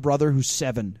younger brother, who's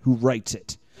 7, who writes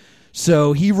it.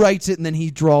 So he writes it, and then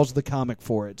he draws the comic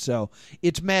for it. So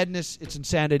it's madness, it's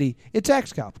insanity, it's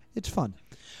Axe Cop, it's fun.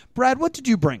 Brad, what did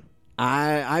you bring?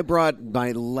 I brought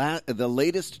my the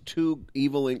latest 2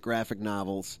 Evil Inc. graphic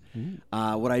novels.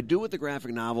 What I do with the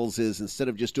graphic novels is instead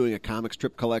of just doing a comic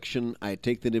strip collection, I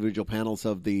take the individual panels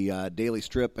of the daily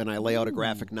strip and I lay out a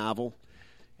graphic novel.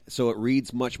 So it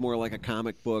reads much more like a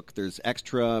comic book. There's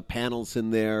extra panels in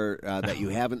there that you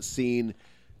haven't seen.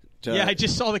 Yeah, I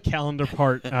just saw the calendar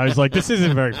part. I was like, this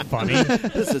isn't very funny.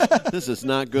 This is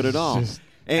not good at all. Just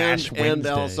And Ash Wednesday.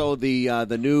 also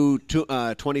the new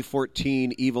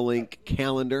 2014 Evil Inc.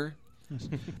 calendar.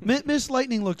 Miss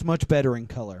Lightning looked much better in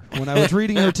color. When I was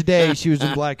reading her today, she was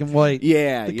in black and white.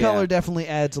 Yeah, The yeah. color definitely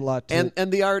adds a lot to it.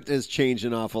 And the art has changed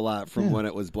an awful lot from when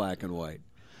it was black and white.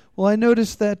 Well, I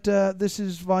noticed that this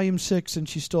is volume 6, and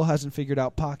she still hasn't figured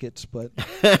out pockets, but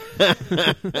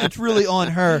it's really on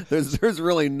her. There's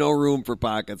really no room for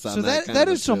pockets on So that. kind that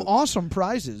of is some strip. awesome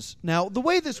prizes. Now, the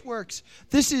way this works,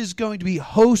 this is going to be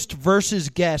host versus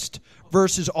guest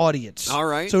versus audience. All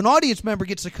right. So an audience member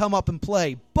gets to come up and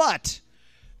play, but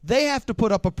they have to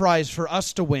put up a prize for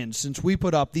us to win since we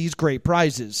put up these great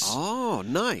prizes. Oh,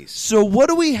 nice. So what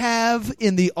do we have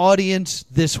in the audience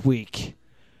this week?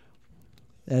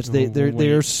 as wait, they're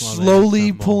while slowly they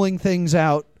assemble. pulling things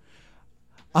out.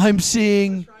 I'm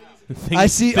seeing. I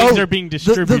see. Things are being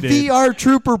distributed. The VR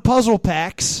Trooper puzzle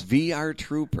packs. VR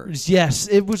Troopers. Yes,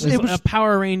 it was. It It was was. a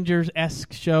Power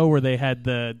Rangers-esque show where they had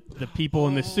the people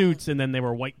in the suits, and then they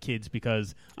were white kids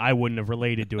because I wouldn't have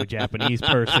related to a Japanese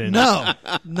person. No,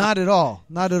 not at all.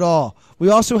 Not at all. We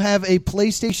also have a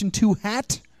PlayStation 2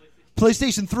 hat.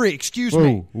 PlayStation 3. Excuse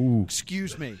me. Ooh.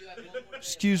 Excuse me.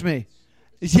 Excuse me.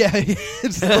 Yeah,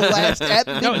 it's the last at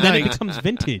midnight. No, then it becomes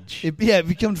vintage. It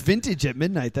becomes vintage at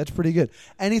midnight. That's pretty good.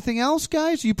 Anything else,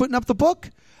 guys? You putting up the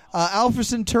book? Alpha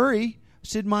Centauri,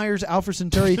 Sid Meier's Alpha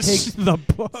Centauri takes. the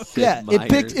book. Yeah,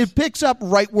 Myers. it picks up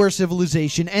right where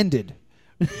civilization ended.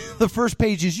 The first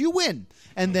page is you win,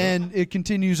 and then it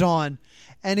continues on.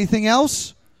 Anything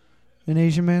else? An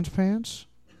Asian man's pants?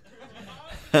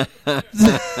 all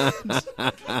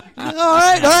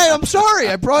right. I'm sorry.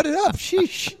 I brought it up.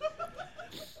 Sheesh.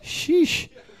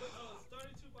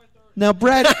 Now,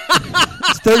 Brad,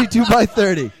 it's 32 by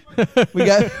 30.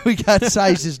 We got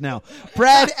sizes now.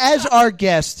 Brad, as our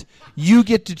guest, you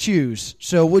get to choose.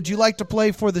 So, would you like to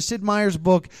play for the Sid Meier's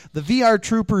book, the VR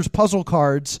Troopers puzzle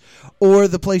cards, or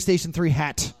the PlayStation 3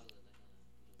 hat?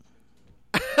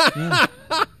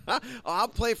 I'll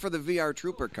play for the VR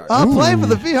Trooper card. I'll play for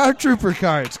the VR Trooper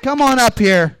cards. Come on up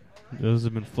here. Those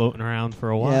have been floating around for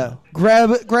a while.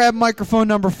 Yeah, grab microphone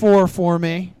number 4 for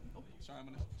me.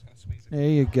 There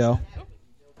you go.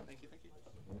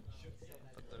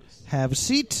 Have a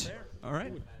seat. All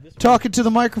right. Talking to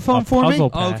the microphone A for me. puzzle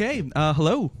pack. Okay.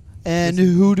 Hello. And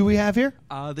who do we have here?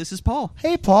 This is Paul.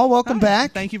 Hey, Paul. Welcome Hi.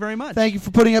 back. Thank you very much. Thank you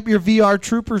for putting up your VR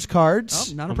Troopers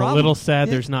cards. Oh, not a I'm problem. a little sad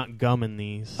Yeah. there's not gum in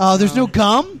these. There's no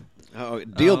gum? Oh,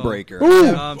 deal breaker.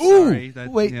 Ooh. I'm sorry.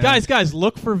 Wait, Guys,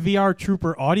 look for VR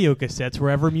Trooper audio cassettes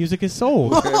wherever music is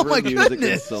sold. Oh, my Music is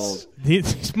goodness. sold.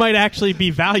 These might actually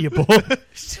be valuable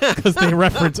because they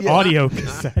reference audio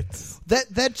cassettes.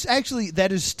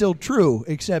 That is still true,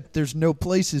 except there's no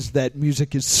places that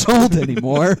music is sold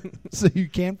anymore, so you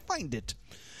can't find it.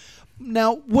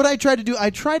 Now, what I try to do, I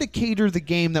try to cater the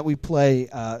game that we play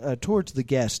towards the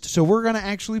guest. So we're going to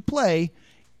actually play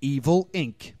Evil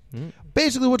Inc.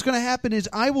 Basically, what's going to happen is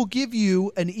I will give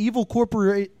you an evil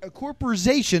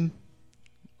corporization.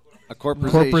 A corporation.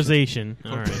 Corporization.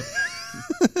 All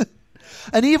right.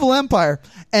 An evil empire,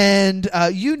 and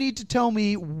you need to tell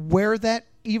me where that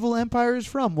evil empire is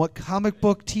from, what comic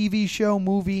book, TV show,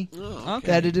 movie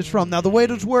that it is from. Now, the way it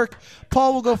does work,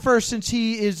 Paul will go first since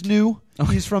he is new.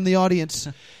 He's from the audience.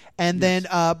 And then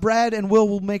Brad and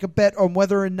Will make a bet on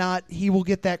whether or not he will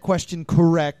get that question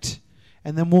correct,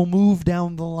 and then we'll move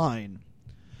down the line.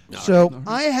 So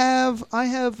I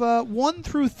have 1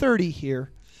 through 30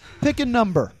 here. Pick a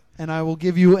number, and I will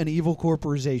give you an evil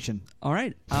corporization. All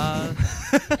right.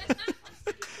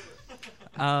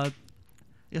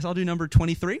 Yes, I'll do number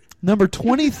 23. Number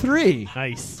 23.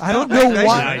 Nice. I don't know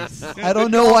why. Nice. I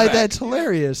don't know why that's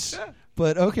hilarious,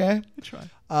 but okay. Good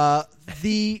try.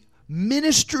 The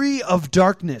Ministry of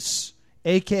Darkness,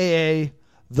 a.k.a.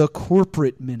 the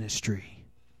Corporate Ministry.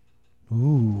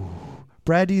 Ooh.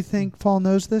 Brad, do you think Paul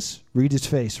knows this? Read his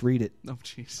face. Read it. Oh,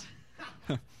 jeez.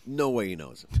 No way he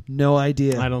knows it. No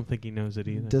idea. I don't think he knows it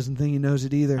either. Doesn't think he knows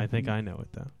it either. I think I know it,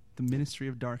 though. The Ministry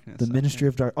of Darkness. The Ministry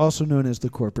of Dark, also known as the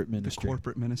Corporate The Ministry.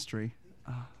 corporate ministry.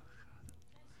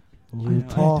 Ooh,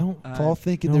 I Paul don't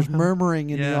thinking know there's how- murmuring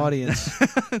in the Yeah. audience.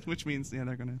 Which means, they're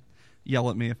going to yell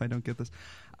at me if I don't get this.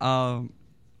 I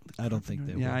I don't think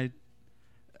they will.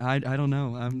 I don't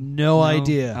know. No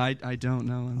idea. I don't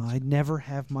know. I never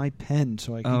have my pen,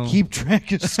 so I can Oh. keep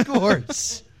track of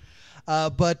scores. So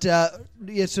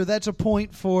that's a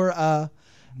point for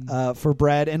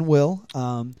Brad and Will.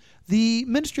 The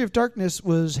Ministry of Darkness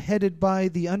was headed by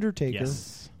The Undertaker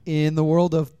Yes. in the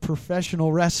world of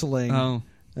professional wrestling Oh.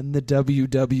 and the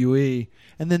WWE.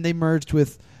 And then they merged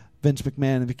with Vince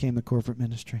McMahon and became the Corporate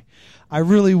Ministry. I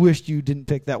really wished you didn't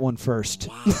pick that one first.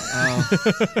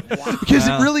 Because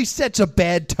it really sets a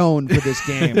bad tone for this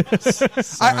game.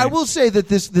 I will say that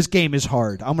this game is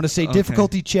hard. I'm going to say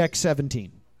difficulty check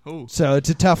 17. Oh. So it's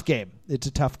a tough game.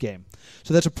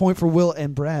 So that's a point for Will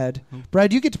and Brad.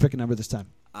 Brad, you get to pick a number this time.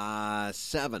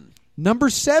 7. Number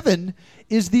 7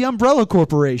 is the Umbrella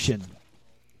Corporation.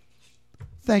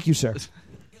 Thank you, sir.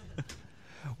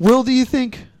 Will, do you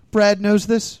think Brad knows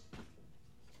this?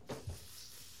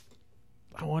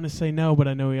 I want to say no, but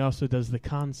I know he also does the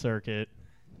con circuit,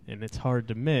 and it's hard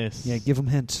to miss. Yeah, give him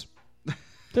hints.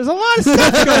 There's a lot of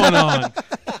stuff going on.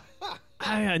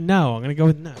 No, I'm going to go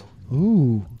with no.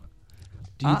 Ooh.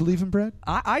 Do you believe in Brad?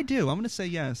 I do. I'm going to say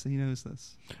yes. He knows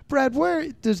this. Brad, where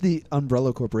does the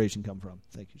Umbrella Corporation come from?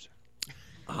 Thank you, sir.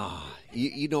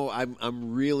 You know,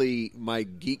 I'm really, my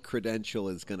geek credential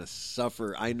is going to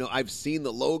suffer. I know I've seen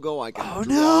the logo. I can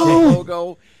draw the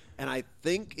logo, and I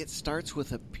think it starts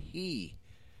with a P,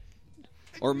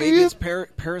 or maybe it's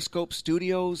Periscope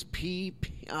Studios.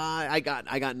 I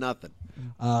got nothing.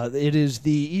 It is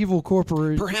the evil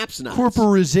Perhaps not.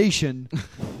 corporization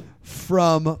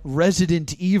from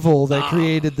Resident Evil that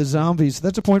created the zombies.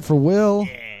 That's a point for Will.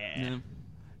 Yeah.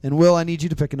 And Will, I need you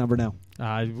to pick a number now.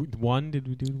 1? Did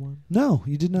we do 1? No,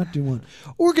 you did not do 1.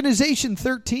 Organization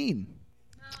 13.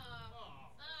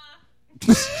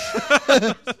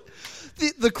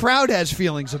 The crowd has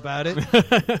feelings about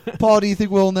it. Paul, do you think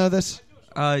Will will know this?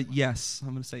 Yes. I'm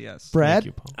going to say yes. Brad?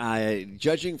 Thank you, Paul.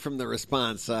 Judging from the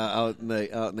response out in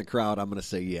the crowd, I'm going to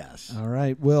say yes. All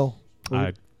right, Will.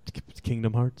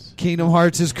 Kingdom Hearts. Kingdom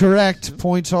Hearts is correct.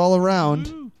 Points all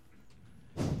around.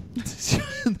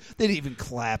 They didn't even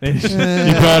clap. You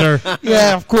better.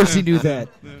 Yeah, of course he knew that.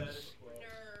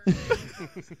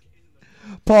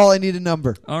 Paul, I need a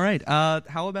number. All right.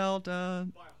 How about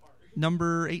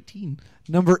number 18?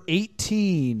 Number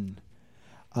 18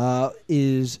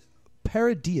 is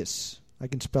Paradius. I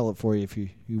can spell it for you if you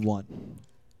want.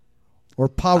 Or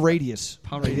Paradius.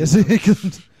 Paradius.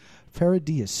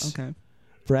 Okay.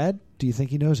 Brad, do you think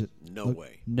he knows it? No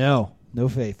way. No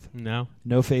faith. No.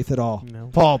 No faith at all. No.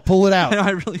 Paul, pull it out.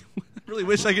 I really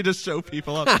wish I could just show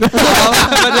people up. But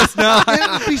just no.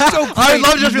 It would be so great. I'd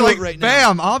love to if just you be do it like, right now.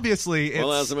 bam, obviously. It's,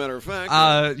 Well, as a matter of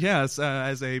fact, yes,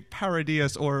 as a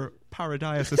Paradius or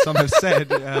Paradise, as some have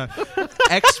said,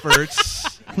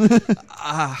 experts.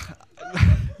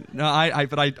 No,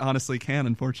 but I honestly can,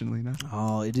 unfortunately, no.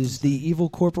 Oh, it is the evil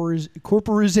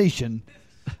corporization.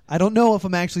 I don't know if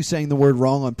I'm actually saying the word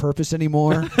wrong on purpose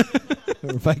anymore,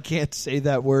 or if I can't say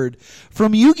that word.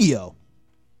 From Yu-Gi-Oh!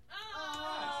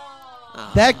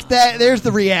 That there's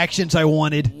the reactions I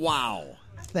wanted. wow.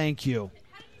 Thank you.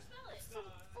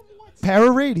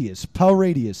 Paradius.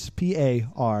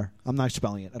 P-A-R. I'm not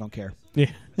spelling it. I don't care. Yeah.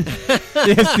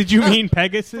 Yes, did you mean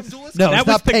Pegasus? No, that it's was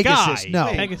not the Pegasus. guy. No.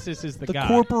 Pegasus is the The guy.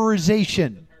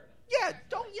 corporization. Yeah,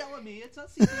 don't yell at me. It's not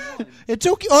season 1. It's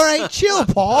okay. All right, chill,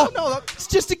 Paul. It's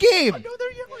just a game. No,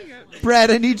 they're yelling at me.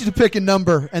 Brad, I need you to pick a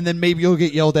number, and then maybe you'll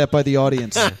get yelled at by the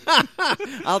audience.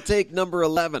 I'll take number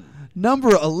 11. Number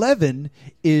 11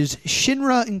 is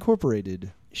Shinra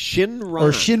Incorporated. Shinra. Or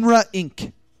Shinra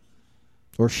Inc.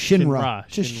 Or Shinra. Shinra.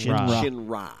 Just Shinra. Shinra.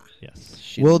 Shinra. Yes.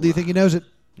 Shinra. Will, do you think he knows it?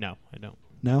 No, I don't.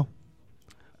 No?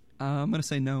 I'm going to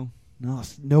say no. No.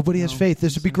 Nobody has No. faith.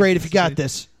 This would be great if you got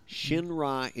this.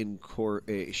 Shinra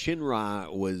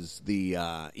was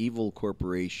the evil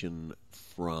corporation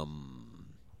from.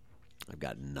 I've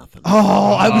got nothing.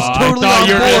 Oh, I was totally I thought on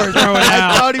you were gonna board. throw it I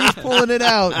out. thought he was pulling it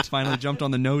out. Finally jumped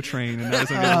on the no train, and that was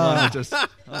going to just.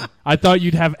 I thought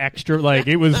you'd have extra, like,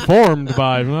 it was formed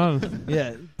by...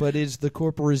 Yeah, but it's the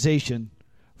corporization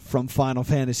from Final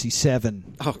Fantasy VII.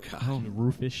 Oh God.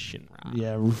 Rufus Shinra.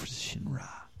 Yeah, Rufus Shinra.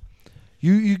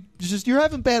 You're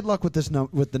having bad luck with this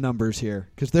with the numbers here,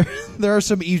 because there are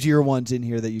some easier ones in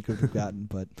here that you could have gotten,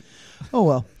 but oh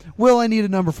well. Will, I need a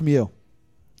number from you.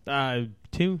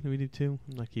 2? Did we do 2?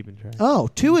 I'm not keeping track. Oh,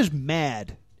 2 is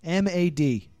MAD,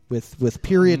 M-A-D, with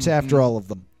periods after all of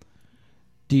them.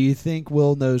 Do you think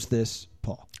Will knows this,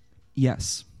 Paul?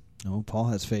 Yes. No, Paul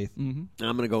has faith. Mm-hmm.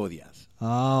 I'm going to go with yes.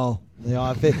 Oh, they all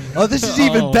have faith. Oh, this is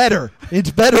even better.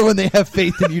 It's better when they have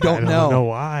faith and you don't I don't know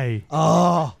why.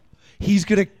 Oh, he's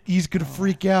gonna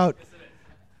freak out.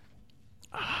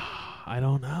 I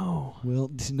don't know. Will,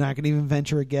 he's not gonna even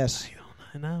venture a guess.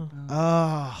 I know.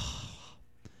 Oh.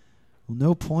 Well,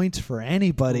 no points for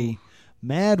anybody.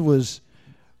 Mad was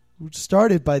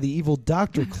started by the evil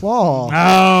Dr. Claw.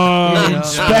 Oh,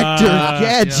 Inspector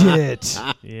Gadget.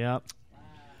 Yep.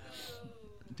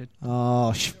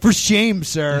 Oh, for shame,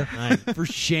 sir. Right. For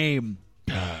shame.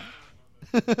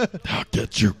 I'll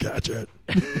get you, Gadget.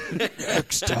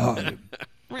 Next time.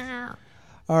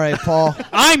 All right, Paul.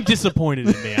 I'm disappointed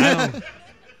in me. I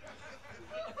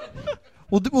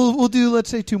don't. We'll do, let's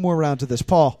say, 2 more rounds of this.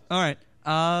 Paul. All right.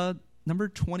 Number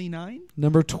 29.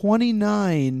 Number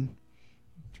 29.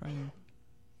 Trying.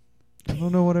 I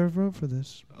don't know what I wrote for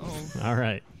this. Oh. All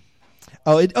right.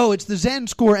 It's the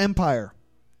Zanskor Empire.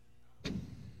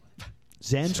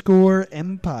 Zanskor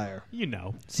Empire. You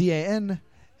know. Zanscare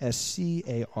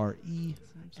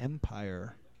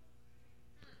Empire.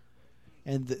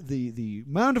 And the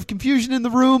amount of confusion in the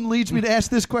room leads me to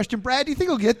ask this question. Brad, do you think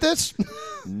he'll get this?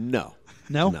 No.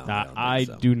 No? No. I don't I think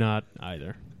so. do not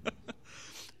either.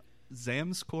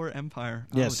 Zamscore Empire.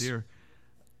 Yes. Oh, dear.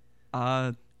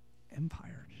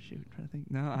 Empire. Shoot. I'm trying to think.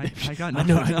 No, I got I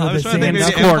nothing. know I was the trying to think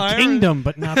maybe Zanskor Empire. Kingdom,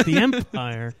 but not the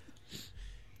Empire.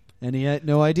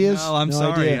 No ideas? No, I'm No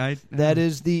sorry. idea. That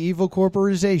is the evil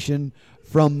corporization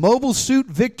from Mobile Suit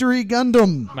Victory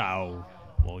Gundam. Oh,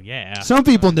 well, yeah. Some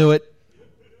people knew it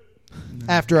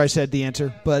after I said the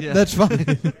answer, but that's fine.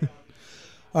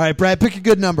 All right, Brad, pick a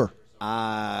good number.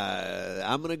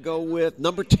 I'm going to go with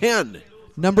number 10.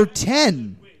 Number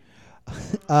 10.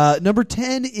 Number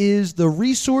 10 is the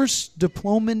Resource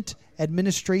Deployment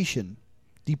Administration.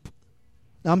 The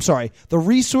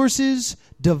Resources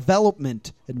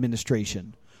Development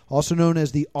Administration, also known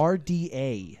as the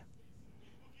RDA.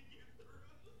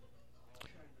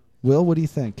 Will, what do you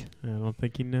think? I don't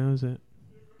think he knows it.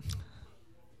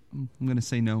 I'm going to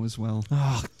say no as well.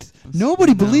 Oh,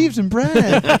 nobody believes in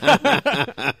Brad.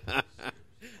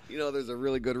 There's a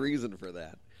really good reason for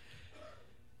that.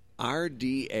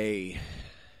 RDA.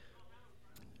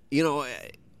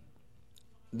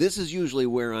 This is usually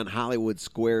where on Hollywood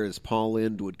Squares Paul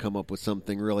Lynde would come up with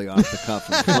something really off the cuff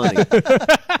and funny.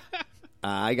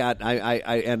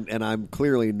 And I'm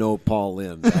clearly no Paul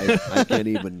Lynde. I can't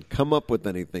even come up with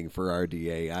anything for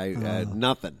RDA.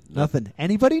 Nothing. Nothing.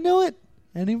 Anybody know it?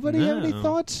 Anybody have any No.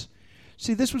 thoughts?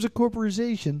 See, this was a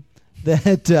corporation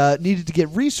that needed to get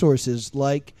resources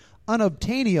like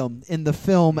unobtainium in the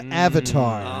film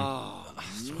Avatar.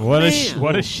 What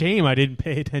a shame I didn't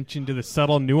pay attention to the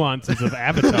subtle nuances of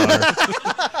Avatar.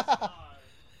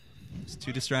 Just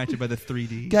too distracted by the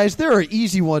 3D. Guys, there are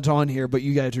easy ones on here, but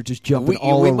you guys are just jumping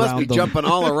all we around must be them. jumping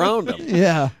all around them.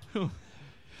 Yeah.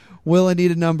 Will, I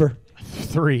need a number.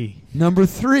 3. Number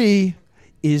 3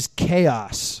 is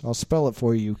chaos. I'll spell it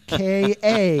for you.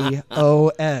 Chaos.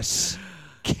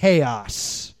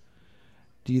 Chaos.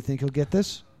 Do you think he'll get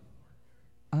this?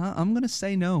 I'm going to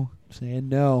say no. Saying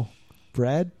no.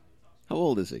 Brad? How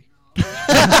old is he?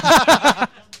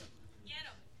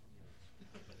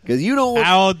 Because you don't.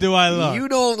 How old do I look? You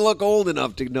don't look old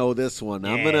enough to know this one.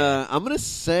 I'm gonna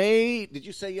say. Did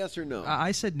you say yes or no?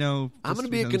 I said no. I'm gonna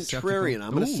be a skeptical. contrarian.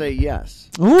 I'm gonna Ooh. say yes.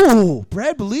 Ooh,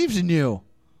 Brad believes in you.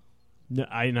 No,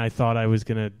 I thought I was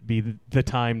going to be the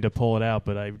time to pull it out,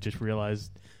 but I just realized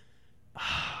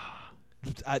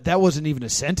That wasn't even a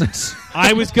sentence.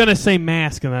 I was going to say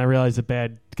Mask, and then I realized the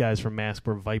bad guys from Mask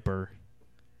were Viper,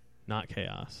 not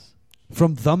Chaos.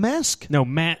 From The Mask? No,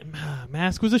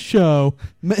 Mask was a show.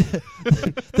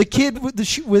 The kid with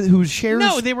who shares...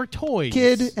 No, they were toys.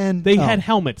 Kid and... They had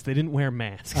helmets. They didn't wear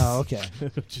masks. Oh, okay.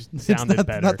 Which It's sounded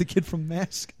better. not the kid from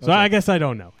Mask. So I guess I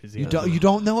don't know. You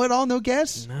don't know at all? No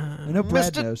guess? Nah. I know Brad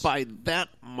Missed it knows. by that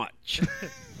much.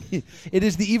 It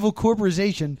is the evil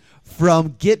corporization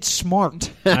from Get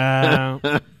Smart. Damn.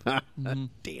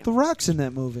 The Rock's in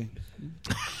that movie.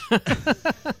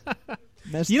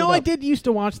 Messed You know, it I up. did used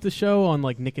to watch the show on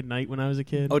like Nick at Night when I was a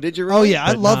kid. Oh, did you? Oh, Really? yeah. I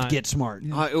But loved not- Get Smart.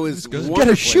 It was good. Get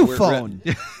a shoe wonderfully phone.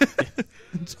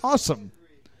 It's awesome.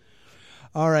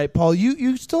 All right, Paul,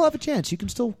 you still have a chance. You can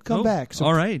still come Oh, back. So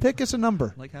all right. pick us a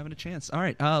number. Like having a chance. All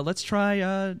right. Let's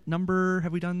try number.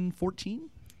 Have we done 14?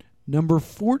 Number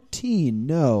 14,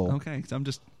 no. Okay. So I'm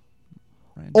just.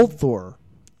 Ultor.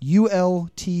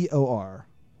 Ultor.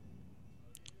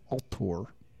 Ultor.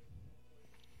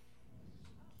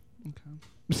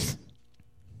 Okay.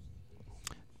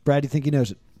 Brad, do you think he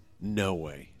knows it? No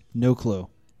way. No clue.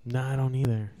 No, I don't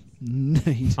either.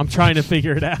 He's- I'm trying to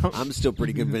figure it out. I'm still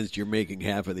pretty convinced you're making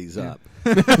half of these up.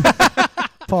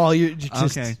 Paul, you're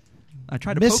just Okay. I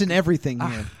tried to missing everything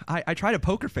here. I tried a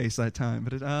poker face that time,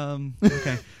 but it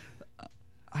okay.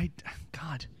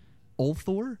 God,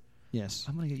 Ulthor. Yes.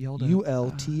 I'm gonna get yelled at.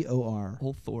 Ultor.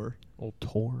 Ulthor.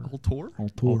 Ultor. Ultor.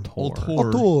 Ultor.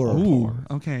 Ultor. Ultor. Ooh.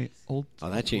 Okay. Oh,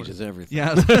 that changes everything.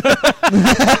 Yeah.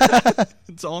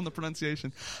 It's all in the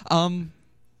pronunciation. I'm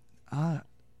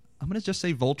gonna just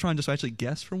say Voltron, just to actually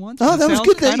guess for once. Oh, It that was sounds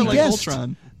good that kinda you like guessed.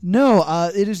 Voltron. No,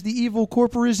 it is the evil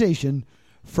corporization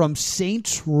from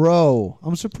Saints Row.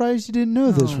 I'm surprised you didn't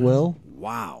know this, Will.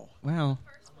 Wow. Wow.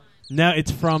 No,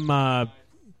 it's from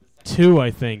 2, I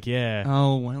think. Yeah.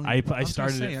 Oh well. I was gonna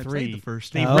started say, at I 3. played the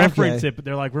first. They Oh, reference okay. it, but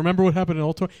they're like, "Remember what happened in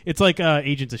Ultor?" It's like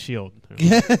Agents of Shield.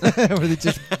 Where they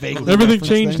just vaguely Everything reference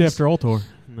changed things. after Ultor.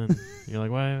 And then you're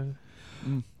like, "Why?"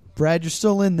 Brad, you're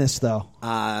still in this, though.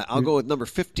 I'll go with number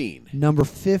 15. Number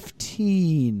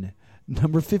 15.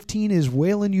 Number 15 is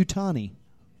Wayland Utani.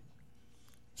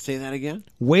 Say that again.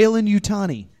 Wayland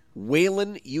Utani.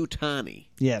 Waylon Utani.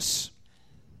 Yes.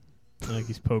 I think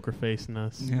he's poker facing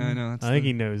us. Yeah, I know. I think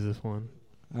he knows this one.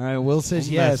 All right, Will says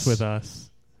Don't yes. mess with us.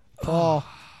 Paul,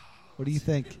 what do you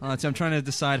think? So I'm trying to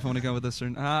decide if I want to go with this or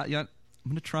not. Yeah, I'm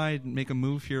going to try and make a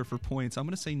move here for points. I'm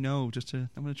going to say no. I'm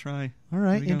going to try. All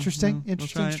right, There we go. interesting. No, we'll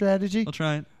Interesting try it. strategy. I'll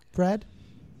try it. Brad?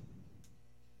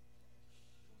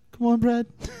 Come on, Brad.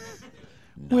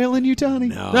 Whale and Utani.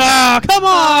 No. Oh, come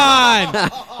on!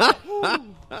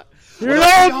 You're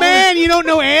an old man. You don't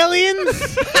know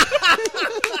aliens?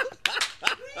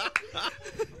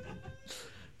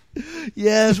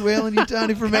 Yes, Whale and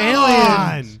Utani from Come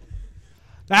Aliens.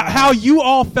 on. How you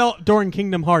all felt during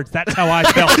Kingdom Hearts, that's how I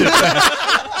felt.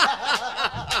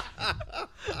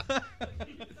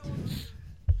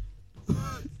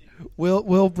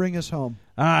 Will bring us home.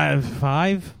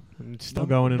 5. I'm still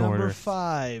going in Number order.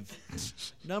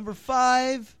 5. Number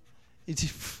 5.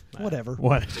 It's whatever.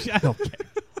 What? I don't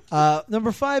care.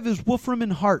 Number 5 is Wolfram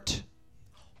and Hart.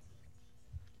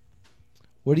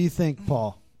 What do you think,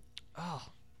 Paul? Oh,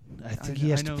 I think he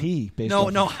has to pee. Based No,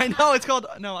 off no, I know it's called.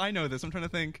 No, I know this. I'm trying to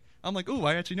think. I'm like, ooh,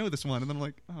 I actually know this one, and then I'm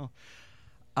like,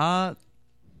 oh,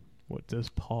 What does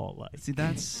Paul like? see,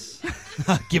 that's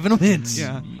giving him hints.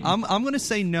 yeah. I'm gonna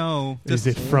say no. Is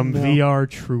it from No. VR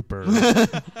Trooper?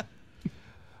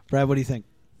 Brad, what do you think?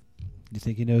 Do you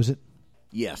think he knows it?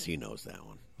 Yes, he knows that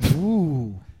one.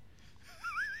 Ooh.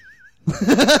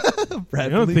 Brad, I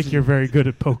don't believes think in you're very good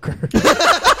at poker.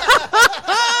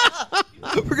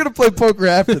 We're going to play poker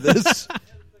after this.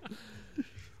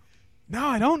 No,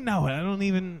 I don't know it. I don't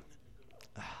even...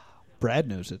 Brad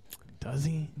knows it. Does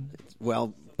he?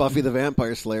 Well, Buffy the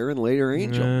Vampire Slayer and later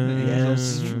Angel.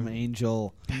 Yes, from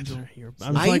Angel. Angel here. I I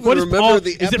was like, even what is remember Paul?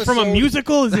 the Is it from a episode-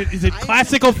 musical? Is it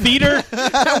classical theater?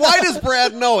 Why does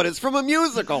Brad know it? It's from a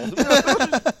musical.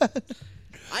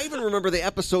 I even remember the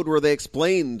episode where they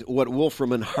explained what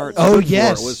Wolfram and Hart Oh, stood for.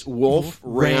 yes. It was Wolf,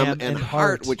 Ram, and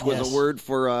Hart, which was yes. a word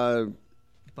for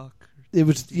Buck. It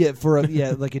was,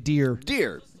 like a deer.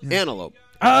 deer, antelope.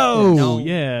 Oh, No.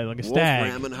 yeah, like a Wolf, stag.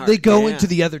 Ram, and Hart. They go Yeah. into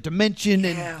the other dimension,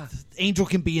 and Angel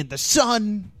can be in the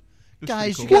sun.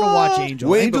 Guys, pretty you cool. got to watch Angel.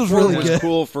 Way Angel's before really it was good.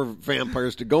 cool for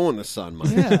vampires to go in the sun, Mike.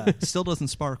 Yeah. Still doesn't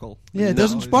sparkle. Yeah, it No,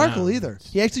 doesn't sparkle no. either.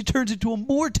 He actually turns into a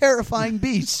more terrifying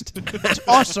beast. It's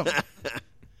awesome.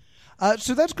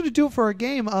 So that's going to do it for our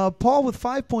game. Paul with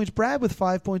 5 points, Brad with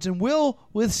 5 points, and Will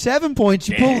with 7 points.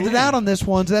 You pulled it out on this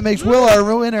one, so that makes Will our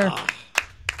winner.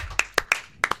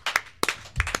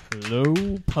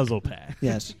 Hello, puzzle pack.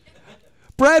 Yes.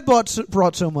 Brad brought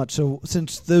so much, so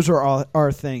since those are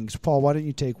our things, Paul, why don't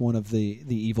you take one of the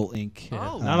Evil Ink?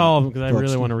 Oh. Not all of them, because I books.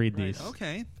 really want to read these.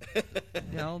 Okay.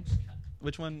 Yeah.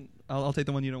 Which one? I'll take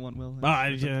the one you don't want, Will.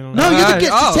 I don't No, know. you can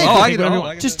just take I one. get-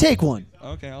 I get Just that. take one.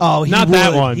 Okay. Oh, he Not would.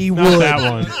 that one. He Not would. that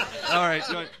one. All right.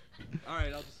 All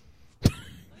right. I'll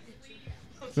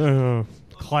just. Oh,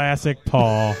 classic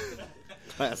Paul.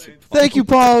 Classic. Thank you,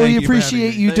 Paul. Thank We you for appreciate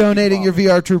having me. you Thank you, donating Paul.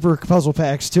 your VR Trooper puzzle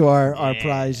packs to our Yeah.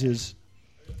 prizes.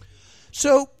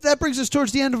 So that brings us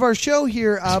towards the end of our show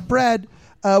here. Brad,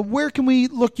 where can we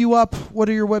look you up? What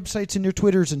are your websites and your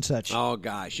Twitters and such? Oh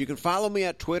gosh, you can follow me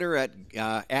at Twitter at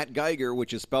Guigar,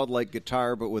 which is spelled like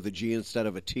guitar but with a G instead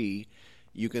of a T.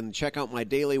 You can check out my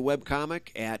daily webcomic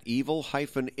at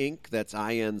evil-inc, that's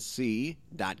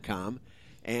INC.com.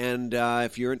 And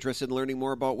if you're interested in learning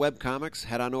more about webcomics,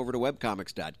 head on over to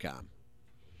webcomics.com.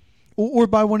 Or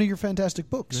buy one of your fantastic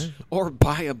books. Or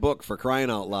buy a book, for crying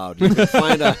out loud. You can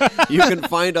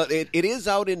find it is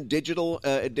out in digital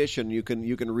edition. You can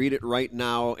read it right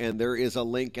now, and there is a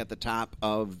link at the top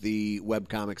of the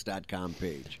webcomics.com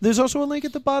page. There's also a link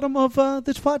at the bottom of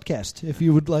this podcast if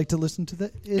you would like to listen to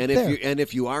it there.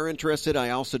 If you are interested,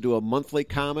 I also do a monthly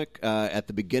comic at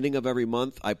the beginning of every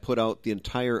month. I put out the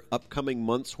entire upcoming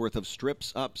month's worth of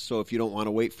strips up, so if you don't want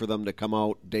to wait for them to come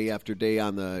out day after day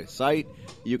on the site,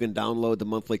 you can download the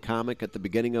monthly comic at the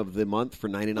beginning of the month for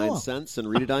 99 cents and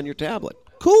read it on your tablet.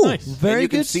 Cool. Nice. Very and you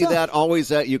good can see stuff. that always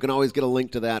you can always get a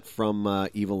link to that from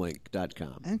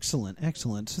evilinc.com.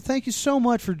 Excellent. So thank you so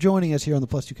much for joining us here on the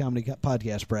Plus 2 Comedy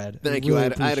Podcast, Brad. Thank I you. really I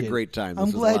had a appreciate great it. time. This I'm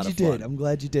was a glad lot you of did. fun. I'm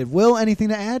glad you did. Will, anything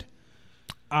to add?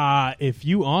 If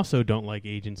you also don't like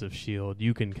Agents of S.H.I.E.L.D.,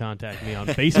 you can contact me on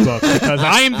Facebook because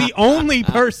I am the only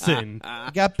person.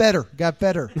 Got better.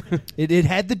 It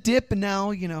had the dip, and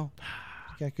now, it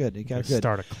got good.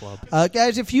 Start a club.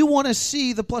 Guys, if you want to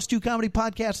see the Plus 2 Comedy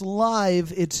Podcast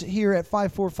live, it's here at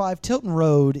 545 Tilton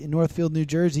Road in Northfield, New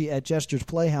Jersey at Jester's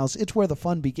Playhouse. It's where the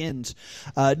fun begins.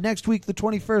 Next week, the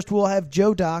 21st, we'll have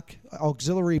Joe Doc,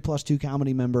 auxiliary Plus 2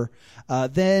 Comedy member.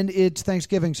 Then it's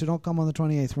Thanksgiving, so don't come on the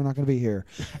 28th. We're not going to be here.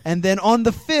 And then on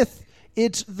the 5th,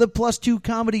 it's the Plus 2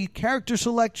 Comedy Character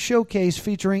Select Showcase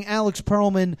featuring Alex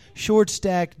Perlman, Short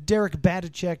Stack, Derek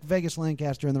Batacek, Vegas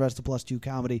Lancaster, and the rest of Plus 2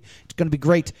 Comedy. It's going to be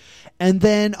great. And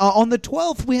then on the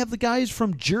 12th, we have the guys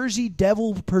from Jersey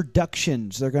Devil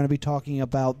Productions. They're going to be talking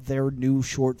about their new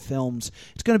short films.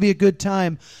 It's going to be a good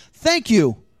time. Thank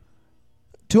you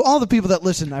to all the people that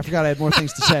listen. I forgot I had more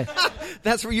things to say.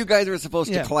 That's where you guys are supposed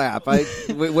Yeah. to clap. No, No,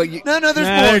 there's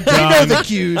Nah, more. they're They know done. the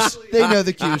cues. They know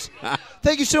the cues.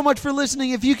 Thank you so much for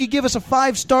listening. If you could give us a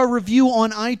 5-star review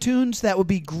on iTunes, that would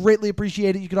be greatly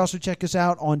appreciated. You could also check us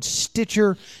out on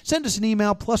Stitcher. Send us an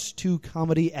email,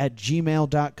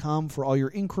 plus2comedy@gmail.com for all your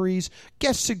inquiries,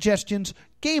 guest suggestions,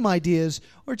 game ideas,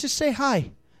 or just say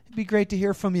hi. It'd be great to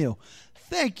hear from you.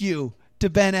 Thank you to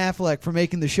Ben Affleck for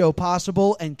making the show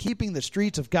possible and keeping the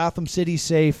streets of Gotham City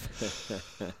safe.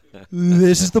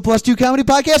 This is the Plus 2 Comedy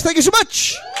Podcast. Thank you so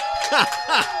much.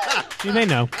 See, they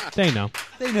know. They know.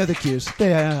 They know the cues. They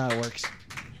know how it works.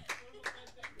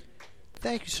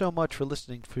 Thank you so much for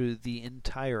listening through the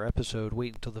entire episode.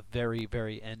 Wait until the very,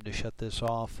 very end to shut this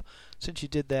off. Since you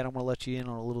did that, I'm going to let you in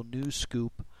on a little news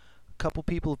scoop. A couple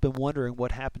people have been wondering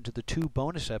what happened to the 2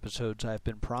 bonus episodes I've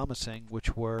been promising,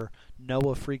 which were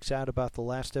Noah Freaks Out About the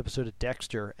last episode of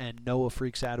Dexter and Noah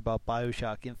Freaks Out About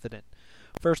Bioshock Infinite.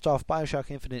 First off, Bioshock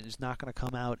Infinite is not going to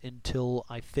come out until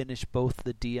I finish both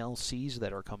the DLCs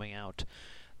that are coming out.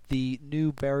 The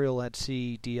new Burial at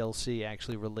Sea DLC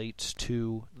actually relates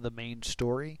to the main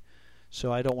story,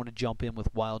 so I don't want to jump in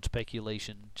with wild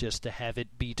speculation just to have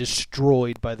it be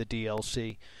destroyed by the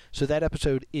DLC. So that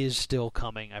episode is still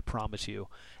coming, I promise you.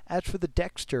 As for the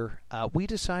Dexter, we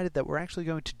decided that we're actually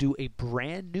going to do a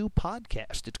brand new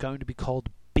podcast. It's going to be called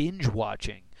Binge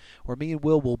Watching, where me and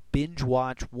Will binge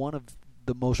watch one of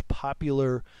the most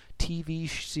popular TV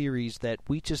series that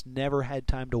we just never had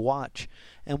time to watch,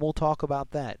 and we'll talk about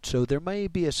that. So there may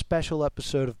be a special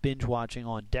episode of Binge Watching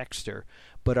on Dexter,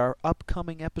 but our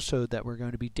upcoming episode that we're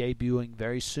going to be debuting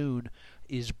very soon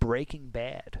is Breaking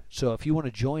Bad. So if you want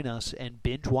to join us and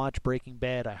binge watch Breaking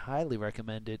Bad, I highly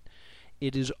recommend it.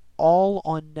 It is all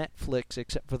on Netflix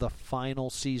except for the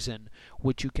final season,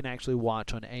 which you can actually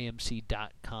watch on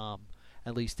AMC.com,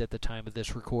 at least at the time of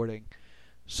this recording.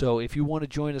 So if you want to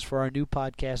join us for our new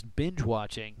podcast, Binge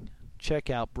Watching, check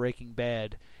out Breaking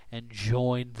Bad and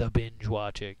join the binge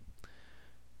watching.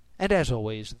 And as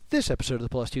always, this episode of the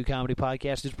Plus 2 Comedy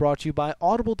Podcast is brought to you by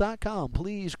Audible.com.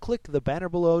 Please click the banner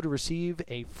below to receive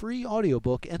a free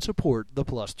audiobook and support the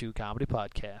Plus 2 Comedy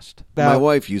Podcast. My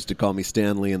wife used to call me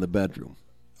Stanley in the bedroom.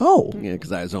 Oh. Yeah,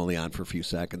 because I was only on for a few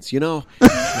seconds. You know,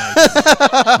 Nice.